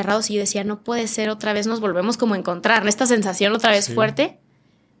mis ojos cerrados y yo decía, no puede ser, otra vez nos volvemos como a encontrar. Esta sensación otra vez fuerte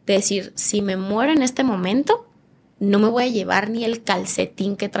de decir, si me muero en este momento, no me voy a llevar ni el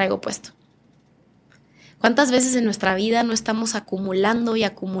calcetín que traigo puesto. ¿Cuántas veces en nuestra vida no estamos acumulando y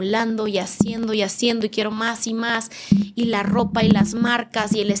acumulando y haciendo y quiero más y más? Y la ropa y las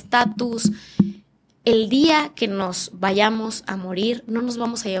marcas y el estatus. El día que nos vayamos a morir, no nos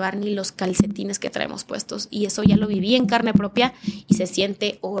vamos a llevar ni los calcetines que traemos puestos. Y eso ya lo viví en carne propia y se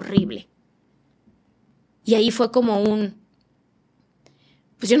siente horrible. Y ahí fue como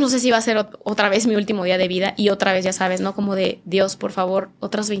pues yo no sé si va a ser otra vez mi último día de vida y otra vez, ya sabes, ¿no? Como de, Dios, por favor,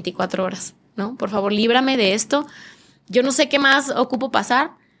 otras 24 horas, ¿no? Por favor, líbrame de esto. Yo no sé qué más ocupo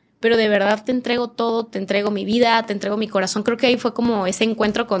pasar, pero de verdad te entrego todo, te entrego mi vida, te entrego mi corazón. Creo que ahí fue como ese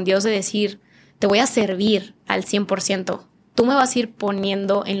encuentro con Dios de decir, te voy a servir al 100%. Tú me vas a ir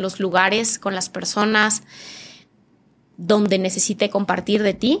poniendo en los lugares con las personas donde necesite compartir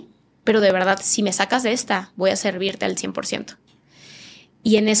de ti, pero de verdad, si me sacas de esta, voy a servirte al 100%.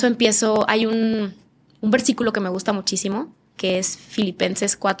 Y en eso hay un versículo que me gusta muchísimo, que es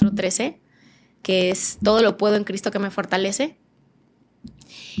Filipenses 4:13, que es todo lo puedo en Cristo que me fortalece.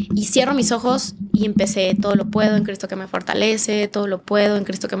 Y cierro mis ojos y empecé, todo lo puedo en Cristo que me fortalece, todo lo puedo en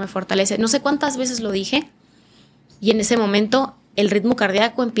Cristo que me fortalece. No sé cuántas veces lo dije, y en ese momento el ritmo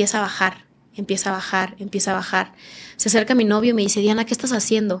cardíaco empieza a bajar, empieza a bajar, empieza a bajar. Se acerca mi novio y me dice, Diana, ¿qué estás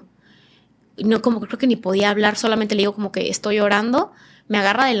haciendo? Y no, como creo que ni podía hablar, solamente le digo como que estoy orando, me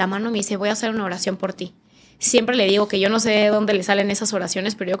agarra de la mano y me dice, voy a hacer una oración por ti. Siempre le digo que yo no sé de dónde le salen esas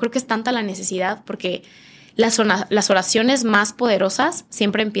oraciones, pero yo creo que es tanta la necesidad porque las oraciones más poderosas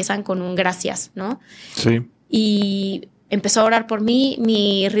siempre empiezan con un gracias, ¿no? Sí. Y empezó a orar por mí,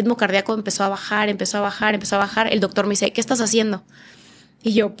 mi ritmo cardíaco empezó a bajar, empezó a bajar, empezó a bajar. El doctor me dice, ¿qué estás haciendo?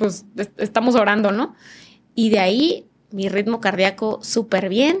 Y yo, pues, estamos orando, ¿no? Y de ahí, mi ritmo cardíaco súper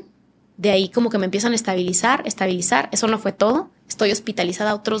bien. De ahí como que me empiezan a estabilizar. Eso no fue todo. Estoy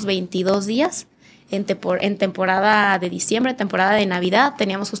hospitalizada otros 22 días. En temporada de diciembre, temporada de Navidad,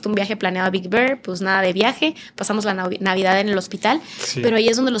 teníamos justo un viaje planeado a Big Bear, pues nada de viaje, pasamos la Navidad en el hospital, sí. Pero ahí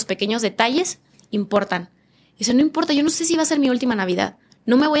es donde los pequeños detalles importan. Dice, no importa, yo no sé si va a ser mi última Navidad,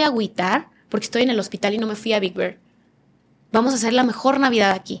 no me voy a agüitar porque estoy en el hospital y no me fui a Big Bear. Vamos a hacer la mejor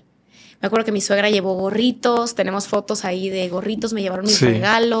Navidad aquí. Me acuerdo que mi suegra llevó gorritos, tenemos fotos ahí de gorritos, me llevaron mis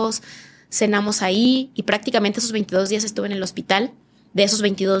regalos, cenamos ahí y prácticamente esos 22 días estuve en el hospital. De esos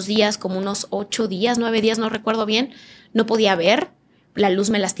 22 días, como unos 8 días, 9 días, no recuerdo bien, no podía ver, la luz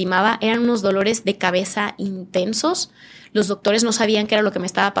me lastimaba, eran unos dolores de cabeza intensos, los doctores no sabían qué era lo que me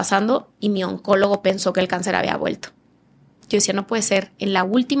estaba pasando y mi oncólogo pensó que el cáncer había vuelto. Yo decía, no puede ser, en la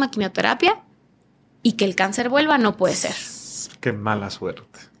última quimioterapia y que el cáncer vuelva, no puede ser. Qué mala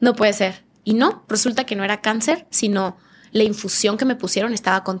suerte. No puede ser. Y no, resulta que no era cáncer, sino la infusión que me pusieron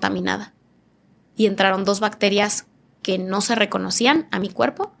estaba contaminada. Y entraron 2 bacterias que no se reconocían a mi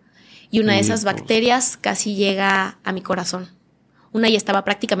cuerpo y una de esas bacterias casi llega a mi corazón. Una ya estaba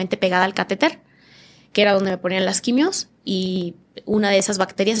prácticamente pegada al catéter, que era donde me ponían las quimios, y una de esas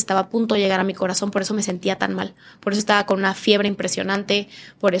bacterias estaba a punto de llegar a mi corazón, por eso me sentía tan mal. Por eso estaba con una fiebre impresionante,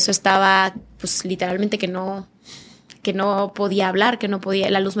 por eso estaba pues literalmente que no podía hablar,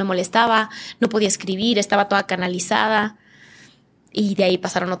 la luz me molestaba, no podía escribir, estaba toda canalizada y de ahí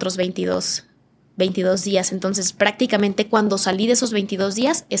pasaron otros 22 días. Entonces, prácticamente cuando salí de esos 22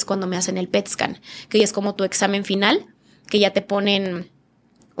 días es cuando me hacen el PET scan, que ya es como tu examen final, que ya te ponen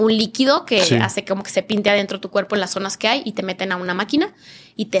un líquido que hace como que se pinte adentro tu cuerpo en las zonas que hay y te meten a una máquina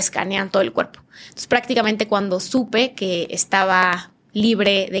y te escanean todo el cuerpo. Entonces, prácticamente cuando supe que estaba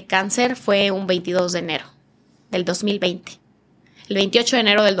libre de cáncer fue un 22 de enero del 2020. El 28 de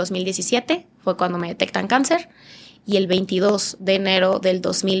enero del 2017 fue cuando me detectan cáncer y el 22 de enero del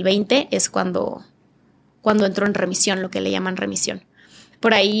 2020 es cuando entró en remisión, lo que le llaman remisión.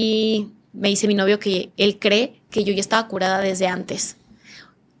 Por ahí me dice mi novio que él cree que yo ya estaba curada desde antes,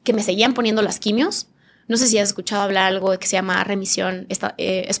 que me seguían poniendo las quimios. No sé si has escuchado hablar algo que se llama remisión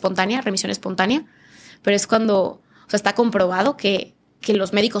espontánea, pero es cuando, o sea, está comprobado que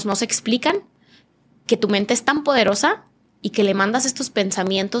los médicos no se explican, que tu mente es tan poderosa y que le mandas estos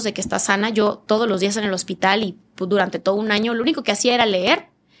pensamientos de que estás sana. Yo todos los días en el hospital y durante todo un año lo único que hacía era leer,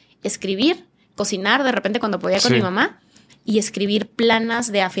 escribir, cocinar de repente cuando podía con mi mamá y escribir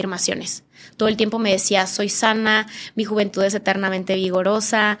planas de afirmaciones. Todo el tiempo me decía, soy sana, mi juventud es eternamente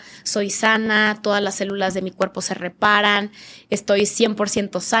vigorosa, soy sana, todas las células de mi cuerpo se reparan, estoy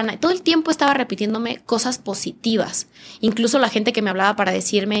 100% sana. Todo el tiempo estaba repitiéndome cosas positivas. Incluso la gente que me hablaba para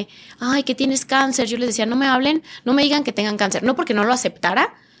decirme, ay, que tienes cáncer, yo les decía, no me hablen, no me digan que tengan cáncer. No porque no lo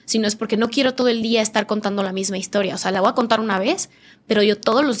aceptara, sino es porque no quiero todo el día estar contando la misma historia. O sea, la voy a contar una vez, pero yo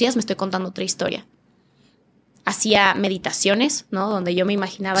todos los días me estoy contando otra historia. Hacía meditaciones, ¿no? Donde yo me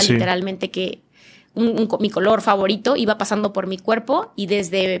imaginaba literalmente que mi color favorito iba pasando por mi cuerpo y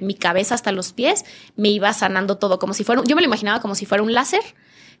desde mi cabeza hasta los pies me iba sanando todo, como si fuera, yo me lo imaginaba como si fuera un láser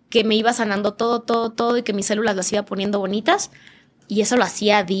que me iba sanando todo y que mis células las iba poniendo bonitas, y eso lo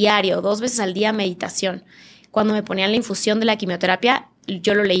hacía a diario, 2 veces al día meditación. Cuando me ponían la infusión de la quimioterapia,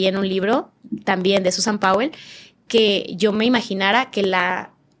 yo lo leí en un libro también de Susan Powell, que yo me imaginara que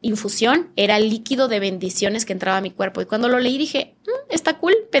la infusión era el líquido de bendiciones que entraba a mi cuerpo. Y cuando lo leí dije, está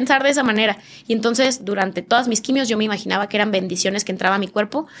cool pensar de esa manera. Y entonces durante todas mis quimios yo me imaginaba que eran bendiciones que entraba a mi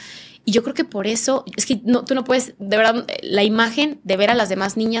cuerpo. Y yo creo que por eso, es que tú no puedes, de verdad, la imagen de ver a las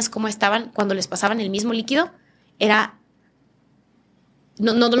demás niñas cómo estaban cuando les pasaban el mismo líquido, era,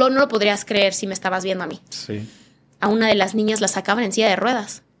 no lo podrías creer si me estabas viendo a mí. Sí. A una de las niñas la sacaban en silla de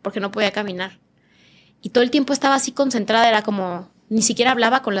ruedas porque no podía caminar. Y todo el tiempo estaba así concentrada, era como, ni siquiera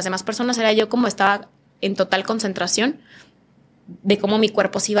hablaba con las demás personas, era yo como estaba en total concentración de cómo mi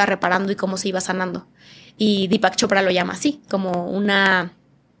cuerpo se iba reparando y cómo se iba sanando. Y Deepak Chopra lo llama así, como una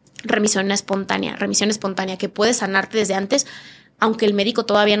remisión espontánea que puede sanarte desde antes, aunque el médico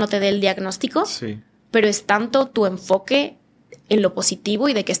todavía no te dé el diagnóstico, sí. Pero es tanto tu enfoque en lo positivo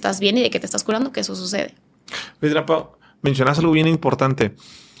y de que estás bien y de que te estás curando que eso sucede. Mira, Pau, mencionas algo bien importante.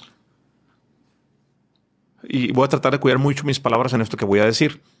 Y voy a tratar de cuidar mucho mis palabras en esto que voy a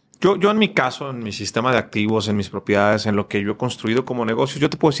decir. Yo en mi caso, en mi sistema de activos, en mis propiedades, en lo que yo he construido como negocio, yo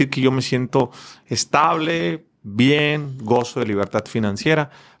te puedo decir que yo me siento estable, bien, gozo de libertad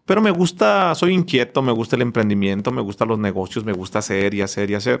financiera, pero me gusta, soy inquieto, me gusta el emprendimiento, me gustan los negocios, me gusta hacer y hacer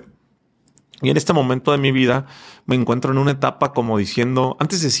y hacer. Y en este momento de mi vida me encuentro en una etapa como diciendo,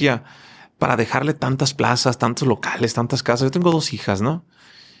 antes decía, para dejarle tantas plazas, tantos locales, tantas casas, yo tengo 2 hijas, ¿no?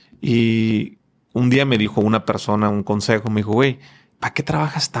 Y un día me dijo una persona, un consejo, me dijo, güey, ¿para qué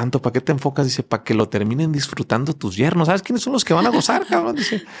trabajas tanto? ¿Para qué te enfocas? Dice, para que lo terminen disfrutando tus yernos. ¿Sabes quiénes son los que van a gozar, cabrón?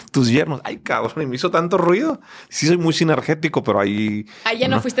 Dice, tus yernos. Ay, cabrón, y me hizo tanto ruido. Sí, soy muy sinergético, pero ahí... Ahí ya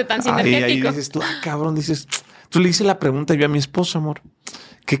no fuiste tan sinergético. Ahí dices tú, ay, cabrón, dices... Entonces le hice la pregunta yo a mi esposa, amor.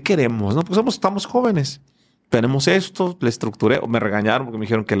 ¿Qué queremos? No, pues estamos jóvenes. Tenemos esto, le estructuré. O me regañaron porque me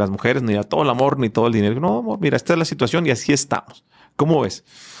dijeron que las mujeres ni a todo el amor ni todo el dinero. No, amor, mira, esta es la situación y así estamos. ¿Cómo ves?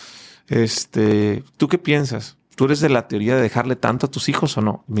 ¿Tú qué piensas? ¿Tú eres de la teoría de dejarle tanto a tus hijos o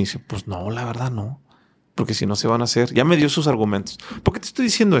no? Y me dice, pues no, la verdad no. Porque si no se van a hacer. Ya me dio sus argumentos. ¿Por qué te estoy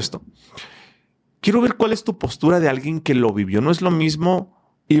diciendo esto? Quiero ver cuál es tu postura de alguien que lo vivió. No es lo mismo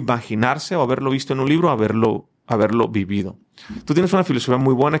imaginarse o haberlo visto en un libro, haberlo vivido. Tú tienes una filosofía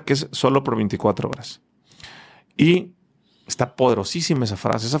muy buena que es solo por 24 horas. Y está poderosísima esa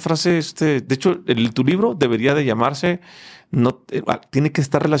frase. Esa frase, de hecho, tu libro debería de llamarse, tiene que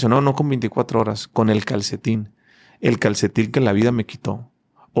estar relacionado no con 24 horas, con el calcetín. El calcetín que la vida me quitó.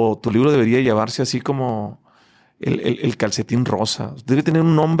 O tu libro debería llamarse así como el calcetín rosa. Debe tener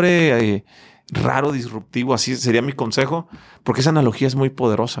un nombre raro, disruptivo. Así sería mi consejo, porque esa analogía es muy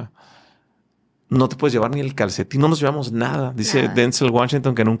poderosa. No te puedes llevar ni el calcetín. No nos llevamos nada. Dice Denzel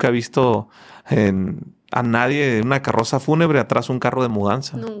Washington que nunca ha visto a nadie en una carroza fúnebre atrás un carro de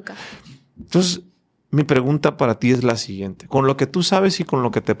mudanza. Nunca. Entonces, mi pregunta para ti es la siguiente. Con lo que tú sabes y con lo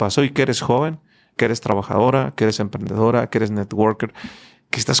que te pasó y que eres joven, que eres trabajadora, que eres emprendedora, que eres networker,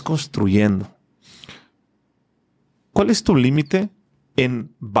 que estás construyendo. ¿Cuál es tu límite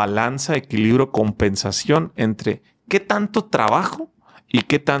en balanza, equilibrio, compensación entre qué tanto trabajo y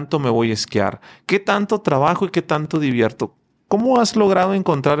qué tanto me voy a esquiar? ¿Qué tanto trabajo y qué tanto divierto? ¿Cómo has logrado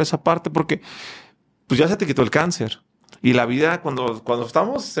encontrar esa parte? Porque pues ya se te quitó el cáncer. Y la vida, cuando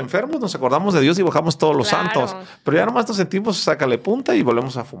estamos enfermos, nos acordamos de Dios y bajamos todos los santos. Pero ya nomás nos sentimos, sácale punta y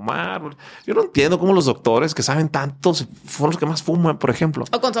volvemos a fumar. Yo no entiendo cómo los doctores que saben tanto son los que más fuman, por ejemplo.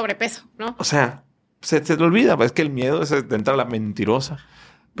 O con sobrepeso, ¿no? O sea, se te olvida. Es que el miedo es de entrar a la mentirosa.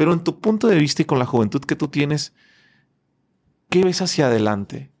 Pero en tu punto de vista y con la juventud que tú tienes, ¿qué ves hacia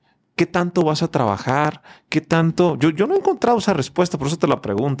adelante? ¿Qué tanto vas a trabajar? ¿Qué tanto? Yo no he encontrado esa respuesta, por eso te la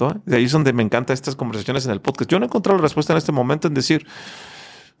pregunto. De ahí es donde me encantan estas conversaciones en el podcast. Yo no he encontrado la respuesta en este momento en decir,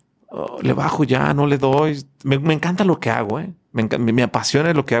 le bajo ya, no le doy. Me encanta lo que hago, me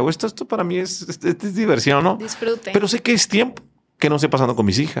apasiona lo que hago. Esto para mí es diversión, ¿no? Disfrute. Pero sé que es tiempo que no esté pasando con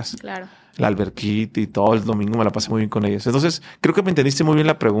mis hijas. Claro. La alberquita y todo el domingo me la pasé muy bien con ellas. Entonces, creo que me entendiste muy bien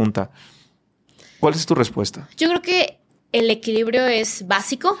la pregunta. ¿Cuál es tu respuesta? Yo creo que el equilibrio es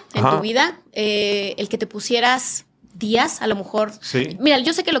básico en tu vida. El que te pusieras días, a lo mejor. Sí. Mira,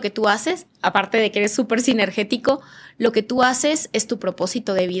 yo sé que lo que tú haces, aparte de que eres súper sinergético, lo que tú haces es tu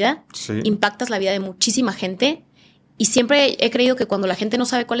propósito de vida. Sí. Impactas la vida de muchísima gente. Y siempre he creído que cuando la gente no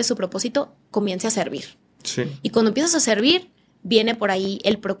sabe cuál es su propósito, comience a servir. Sí. Y cuando empiezas a servir, viene por ahí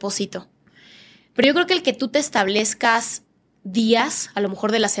el propósito. Pero yo creo que el que tú te establezcas días, a lo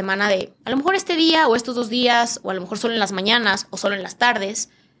mejor de la semana a lo mejor este día o estos 2 días, o a lo mejor solo en las mañanas o solo en las tardes,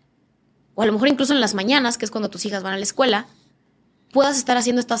 o a lo mejor incluso en las mañanas, que es cuando tus hijas van a la escuela, puedas estar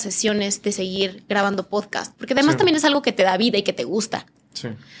haciendo estas sesiones de seguir grabando podcast. Porque además también es algo que te da vida y que te gusta. Sí.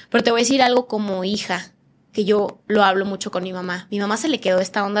 Pero te voy a decir algo como hija, que yo lo hablo mucho con mi mamá. Mi mamá se le quedó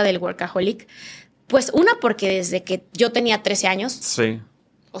esta onda del workaholic. Pues una, porque desde que yo tenía 13 años, sí,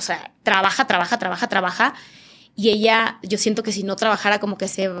 o sea, trabaja. Y ella, yo siento que si no trabajara como que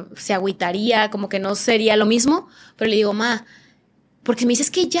se agüitaría, como que no sería lo mismo. Pero le digo, ma, porque me dice,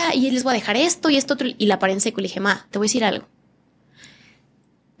 es que ya, y les voy a dejar esto y esto otro. Y la paré en seco y le dije, ma, te voy a decir algo.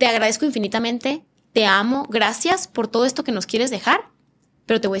 Te agradezco infinitamente, te amo, gracias por todo esto que nos quieres dejar.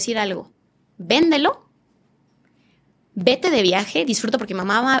 Pero te voy a decir algo, véndelo, vete de viaje, disfruta, porque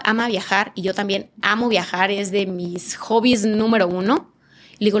mamá ama viajar y yo también amo viajar, es de mis hobbies número 1.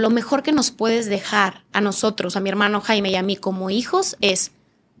 Le digo, lo mejor que nos puedes dejar a nosotros, a mi hermano Jaime y a mí como hijos, es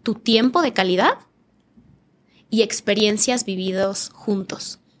tu tiempo de calidad y experiencias vividos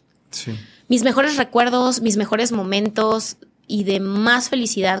juntos. Sí. Mis mejores recuerdos, mis mejores momentos y de más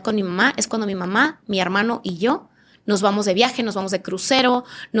felicidad con mi mamá es cuando mi mamá, mi hermano y yo nos vamos de viaje, nos vamos de crucero,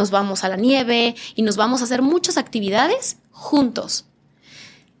 nos vamos a la nieve y nos vamos a hacer muchas actividades juntos.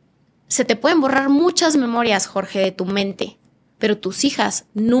 Se te pueden borrar muchas memorias, Jorge, de tu mente, pero tus hijas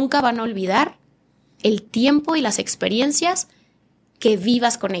nunca van a olvidar el tiempo y las experiencias que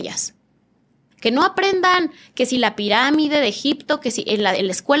vivas con ellas. Que no aprendan que si la pirámide de Egipto, que si en la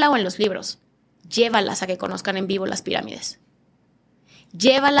escuela o en los libros. Llévalas a que conozcan en vivo las pirámides.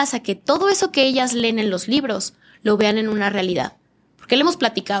 Llévalas a que todo eso que ellas leen en los libros lo vean en una realidad. Porque le hemos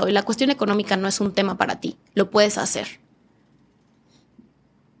platicado y la cuestión económica no es un tema para ti. Lo puedes hacer.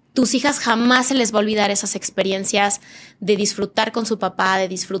 Tus hijas jamás se les va a olvidar esas experiencias de disfrutar con su papá, de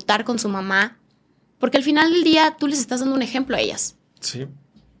disfrutar con su mamá. Porque al final del día tú les estás dando un ejemplo a ellas. Sí.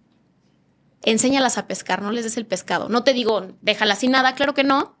 Enséñalas a pescar, no les des el pescado. No te digo, déjalas sin nada, claro que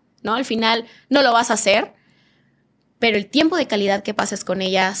no. No, al final no lo vas a hacer. Pero el tiempo de calidad que pases con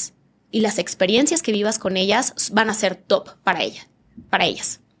ellas y las experiencias que vivas con ellas van a ser top para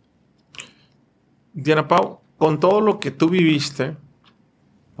ellas. Diana Pau, con todo lo que tú viviste,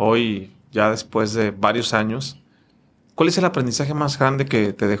 hoy ya después de varios años, ¿cuál es el aprendizaje más grande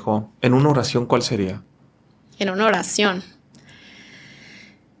que te dejó? En una oración, ¿cuál sería? En una oración.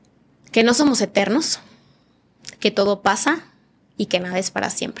 Que no somos eternos, que todo pasa y que nada es para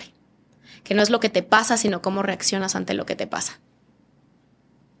siempre. Que no es lo que te pasa, sino cómo reaccionas ante lo que te pasa.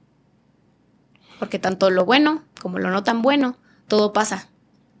 Porque tanto lo bueno como lo no tan bueno, todo pasa.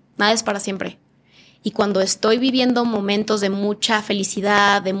 Nada es para siempre. Y cuando estoy viviendo momentos de mucha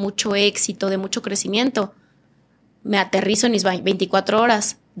felicidad, de mucho éxito, de mucho crecimiento, me aterrizo en mis 24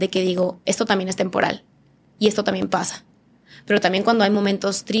 horas de que digo, esto también es temporal y esto también pasa. Pero también cuando hay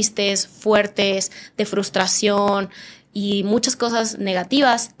momentos tristes, fuertes, de frustración y muchas cosas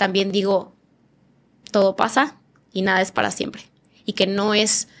negativas, también digo, todo pasa y nada es para siempre. Y que no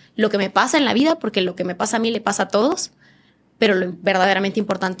es lo que me pasa en la vida, porque lo que me pasa a mí le pasa a todos, pero lo verdaderamente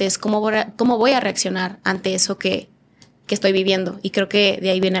importante es cómo voy a reaccionar ante eso que estoy viviendo. Y creo que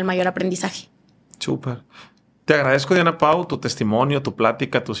de ahí viene el mayor aprendizaje. Súper. Te agradezco, Diana Pau, tu testimonio, tu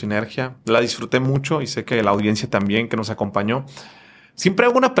plática, tu sinergia. La disfruté mucho y sé que la audiencia también que nos acompañó. Siempre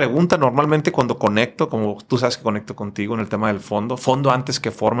hago una pregunta normalmente cuando conecto, como tú sabes que conecto contigo en el tema del fondo. Fondo antes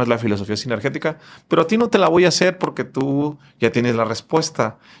que forma es la filosofía sinergética, pero a ti no te la voy a hacer porque tú ya tienes la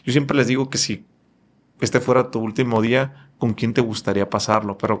respuesta. Yo siempre les digo que si este fuera tu último día, ¿con quién te gustaría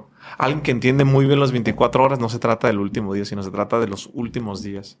pasarlo? Pero alguien que entiende muy bien las 24 horas no se trata del último día, sino se trata de los últimos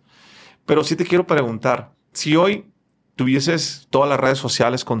días. Pero sí te quiero preguntar, si hoy tuvieses todas las redes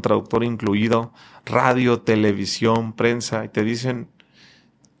sociales con traductor incluido, radio, televisión, prensa, y te dicen,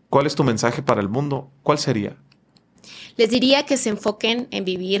 ¿cuál es tu mensaje para el mundo? ¿Cuál sería? Les diría que se enfoquen en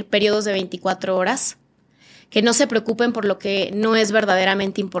vivir periodos de 24 horas, que no se preocupen por lo que no es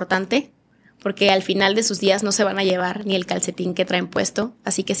verdaderamente importante, porque al final de sus días no se van a llevar ni el calcetín que traen puesto,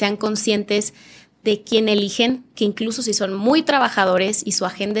 así que sean conscientes de quién eligen, que incluso si son muy trabajadores y su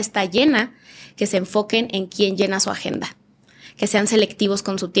agenda está llena, que se enfoquen en quién llena su agenda, que sean selectivos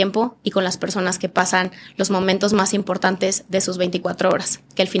con su tiempo y con las personas que pasan los momentos más importantes de sus 24 horas,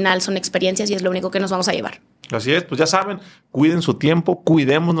 que al final son experiencias y es lo único que nos vamos a llevar. Así es, pues ya saben, cuiden su tiempo,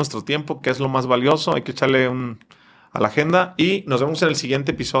 cuidemos nuestro tiempo, que es lo más valioso, hay que echarle a la agenda y nos vemos en el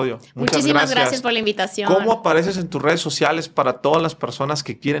siguiente episodio. Muchísimas gracias por la invitación. ¿Cómo apareces en tus redes sociales para todas las personas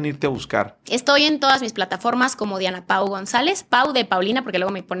que quieren irte a buscar? Estoy en todas mis plataformas como Diana Pau González, Pau de Paulina, porque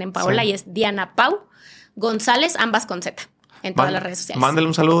luego me ponen Paola, sí. Y es Diana Pau González, ambas con Z, en todas las redes sociales. Mándale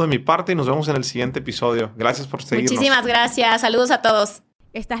un saludo de mi parte y nos vemos en el siguiente episodio. Gracias por seguirnos. Muchísimas gracias. Saludos a todos.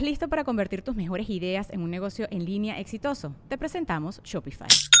 ¿Estás listo para convertir tus mejores ideas en un negocio en línea exitoso? Te presentamos Shopify.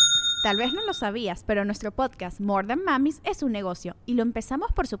 Tal vez no lo sabías, pero nuestro podcast More Than Mamis es un negocio y lo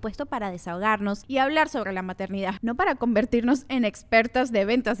empezamos por supuesto para desahogarnos y hablar sobre la maternidad, no para convertirnos en expertas de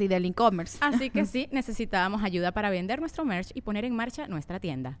ventas y del e-commerce. Así que sí, necesitábamos ayuda para vender nuestro merch y poner en marcha nuestra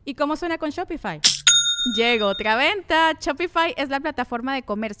tienda. ¿Y cómo suena con Shopify? Llegó otra venta. Shopify es la plataforma de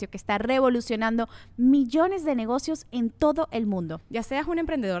comercio que está revolucionando millones de negocios en todo el mundo. Ya seas un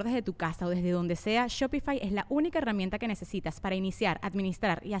emprendedor desde tu casa o desde donde sea, Shopify es la única herramienta que necesitas para iniciar,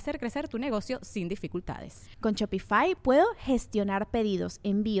 administrar y hacer crecer tu negocio sin dificultades. Con Shopify puedo gestionar pedidos,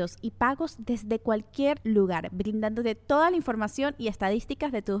 envíos y pagos desde cualquier lugar, brindándote toda la información y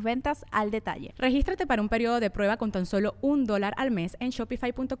estadísticas de tus ventas al detalle. Regístrate para un periodo de prueba con tan solo $1 al mes en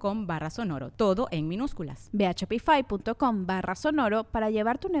shopify.com/sonoro, todo en minúsculas. Ve a shopify.com/sonoro para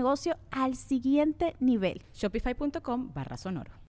llevar tu negocio al siguiente nivel. Shopify.com/sonoro.